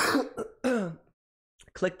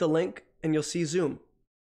 Click the link, and you'll see Zoom.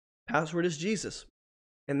 Password is Jesus.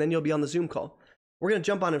 And then you'll be on the Zoom call. We're going to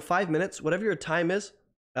jump on in 5 minutes. Whatever your time is,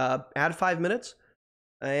 add 5 minutes.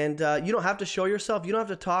 And you don't have to show yourself. You don't have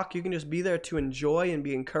to talk. You can just be there to enjoy and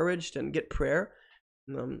be encouraged and get prayer.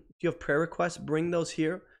 If you have prayer requests, bring those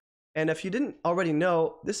here. And if you didn't already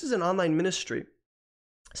know, this is an online ministry.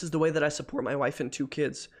 This is the way that I support my wife and 2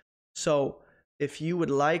 kids. So if you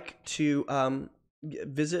would like to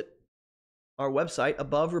visit our website,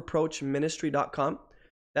 abovereproachministry.com,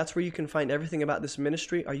 that's where you can find everything about this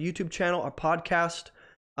ministry, our YouTube channel, our podcast,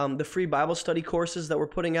 the free Bible study courses that we're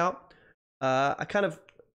putting out.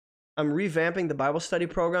 I'm revamping the Bible study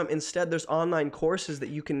program. Instead, there's online courses that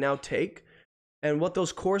you can now take. And what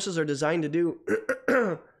those courses are designed to do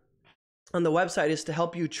on the website is to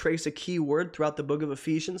help you trace a key word throughout the book of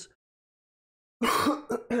Ephesians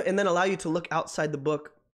and then allow you to look outside the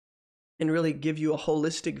book and really give you a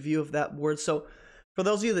holistic view of that word. So for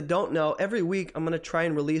those of you that don't know, every week I'm going to try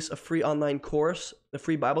and release a free online course, a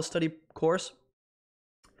free Bible study course,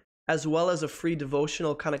 as well as a free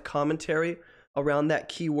devotional kind of commentary around that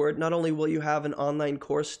key word. Not only will you have an online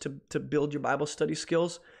course to build your Bible study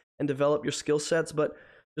skills and develop your skill sets, but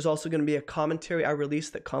there's also going to be a commentary I release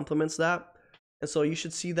that complements that. And so you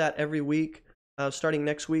should see that every week, starting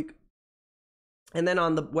next week. And then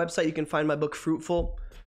on the website, you can find my book, Fruitful.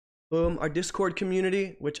 Boom. Our Discord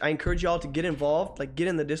community, which I encourage you all to get involved, like get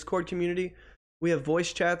in the Discord community. We have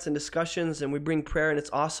voice chats and discussions, and we bring prayer, and it's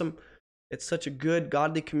awesome. It's such a good,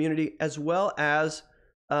 godly community, as well as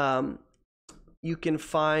you can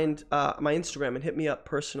find my Instagram and hit me up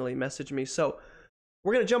personally, message me. So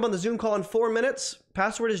we're going to jump on the Zoom call in 4 minutes.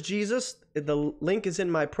 Password is Jesus. The link is in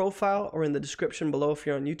my profile or in the description below if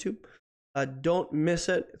you're on YouTube. Don't miss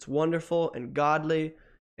it. It's wonderful and godly,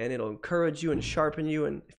 and it'll encourage you and sharpen you.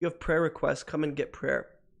 And if you have prayer requests, come and get prayer.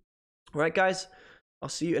 All right, guys, I'll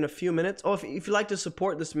see you in a few minutes. Oh, if you'd like to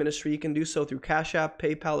support this ministry, you can do so through Cash App,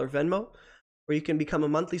 PayPal, or Venmo, or you can become a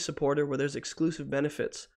monthly supporter where there's exclusive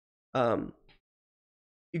benefits.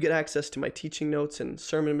 You get access to my teaching notes and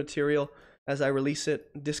sermon material as I release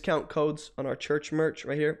it, discount codes on our church merch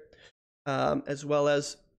right here, as well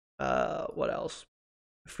as, what else?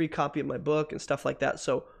 A free copy of my book and stuff like that.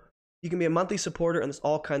 So you can be a monthly supporter, and there's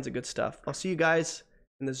all kinds of good stuff. I'll see you guys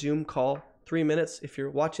in the Zoom call, 3 minutes. If you're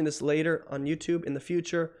watching this later on YouTube in the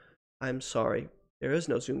future, I'm sorry. There is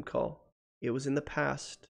no Zoom call. It was in the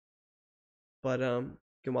past. But you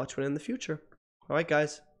can watch one in the future. All right,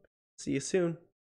 guys. See you soon.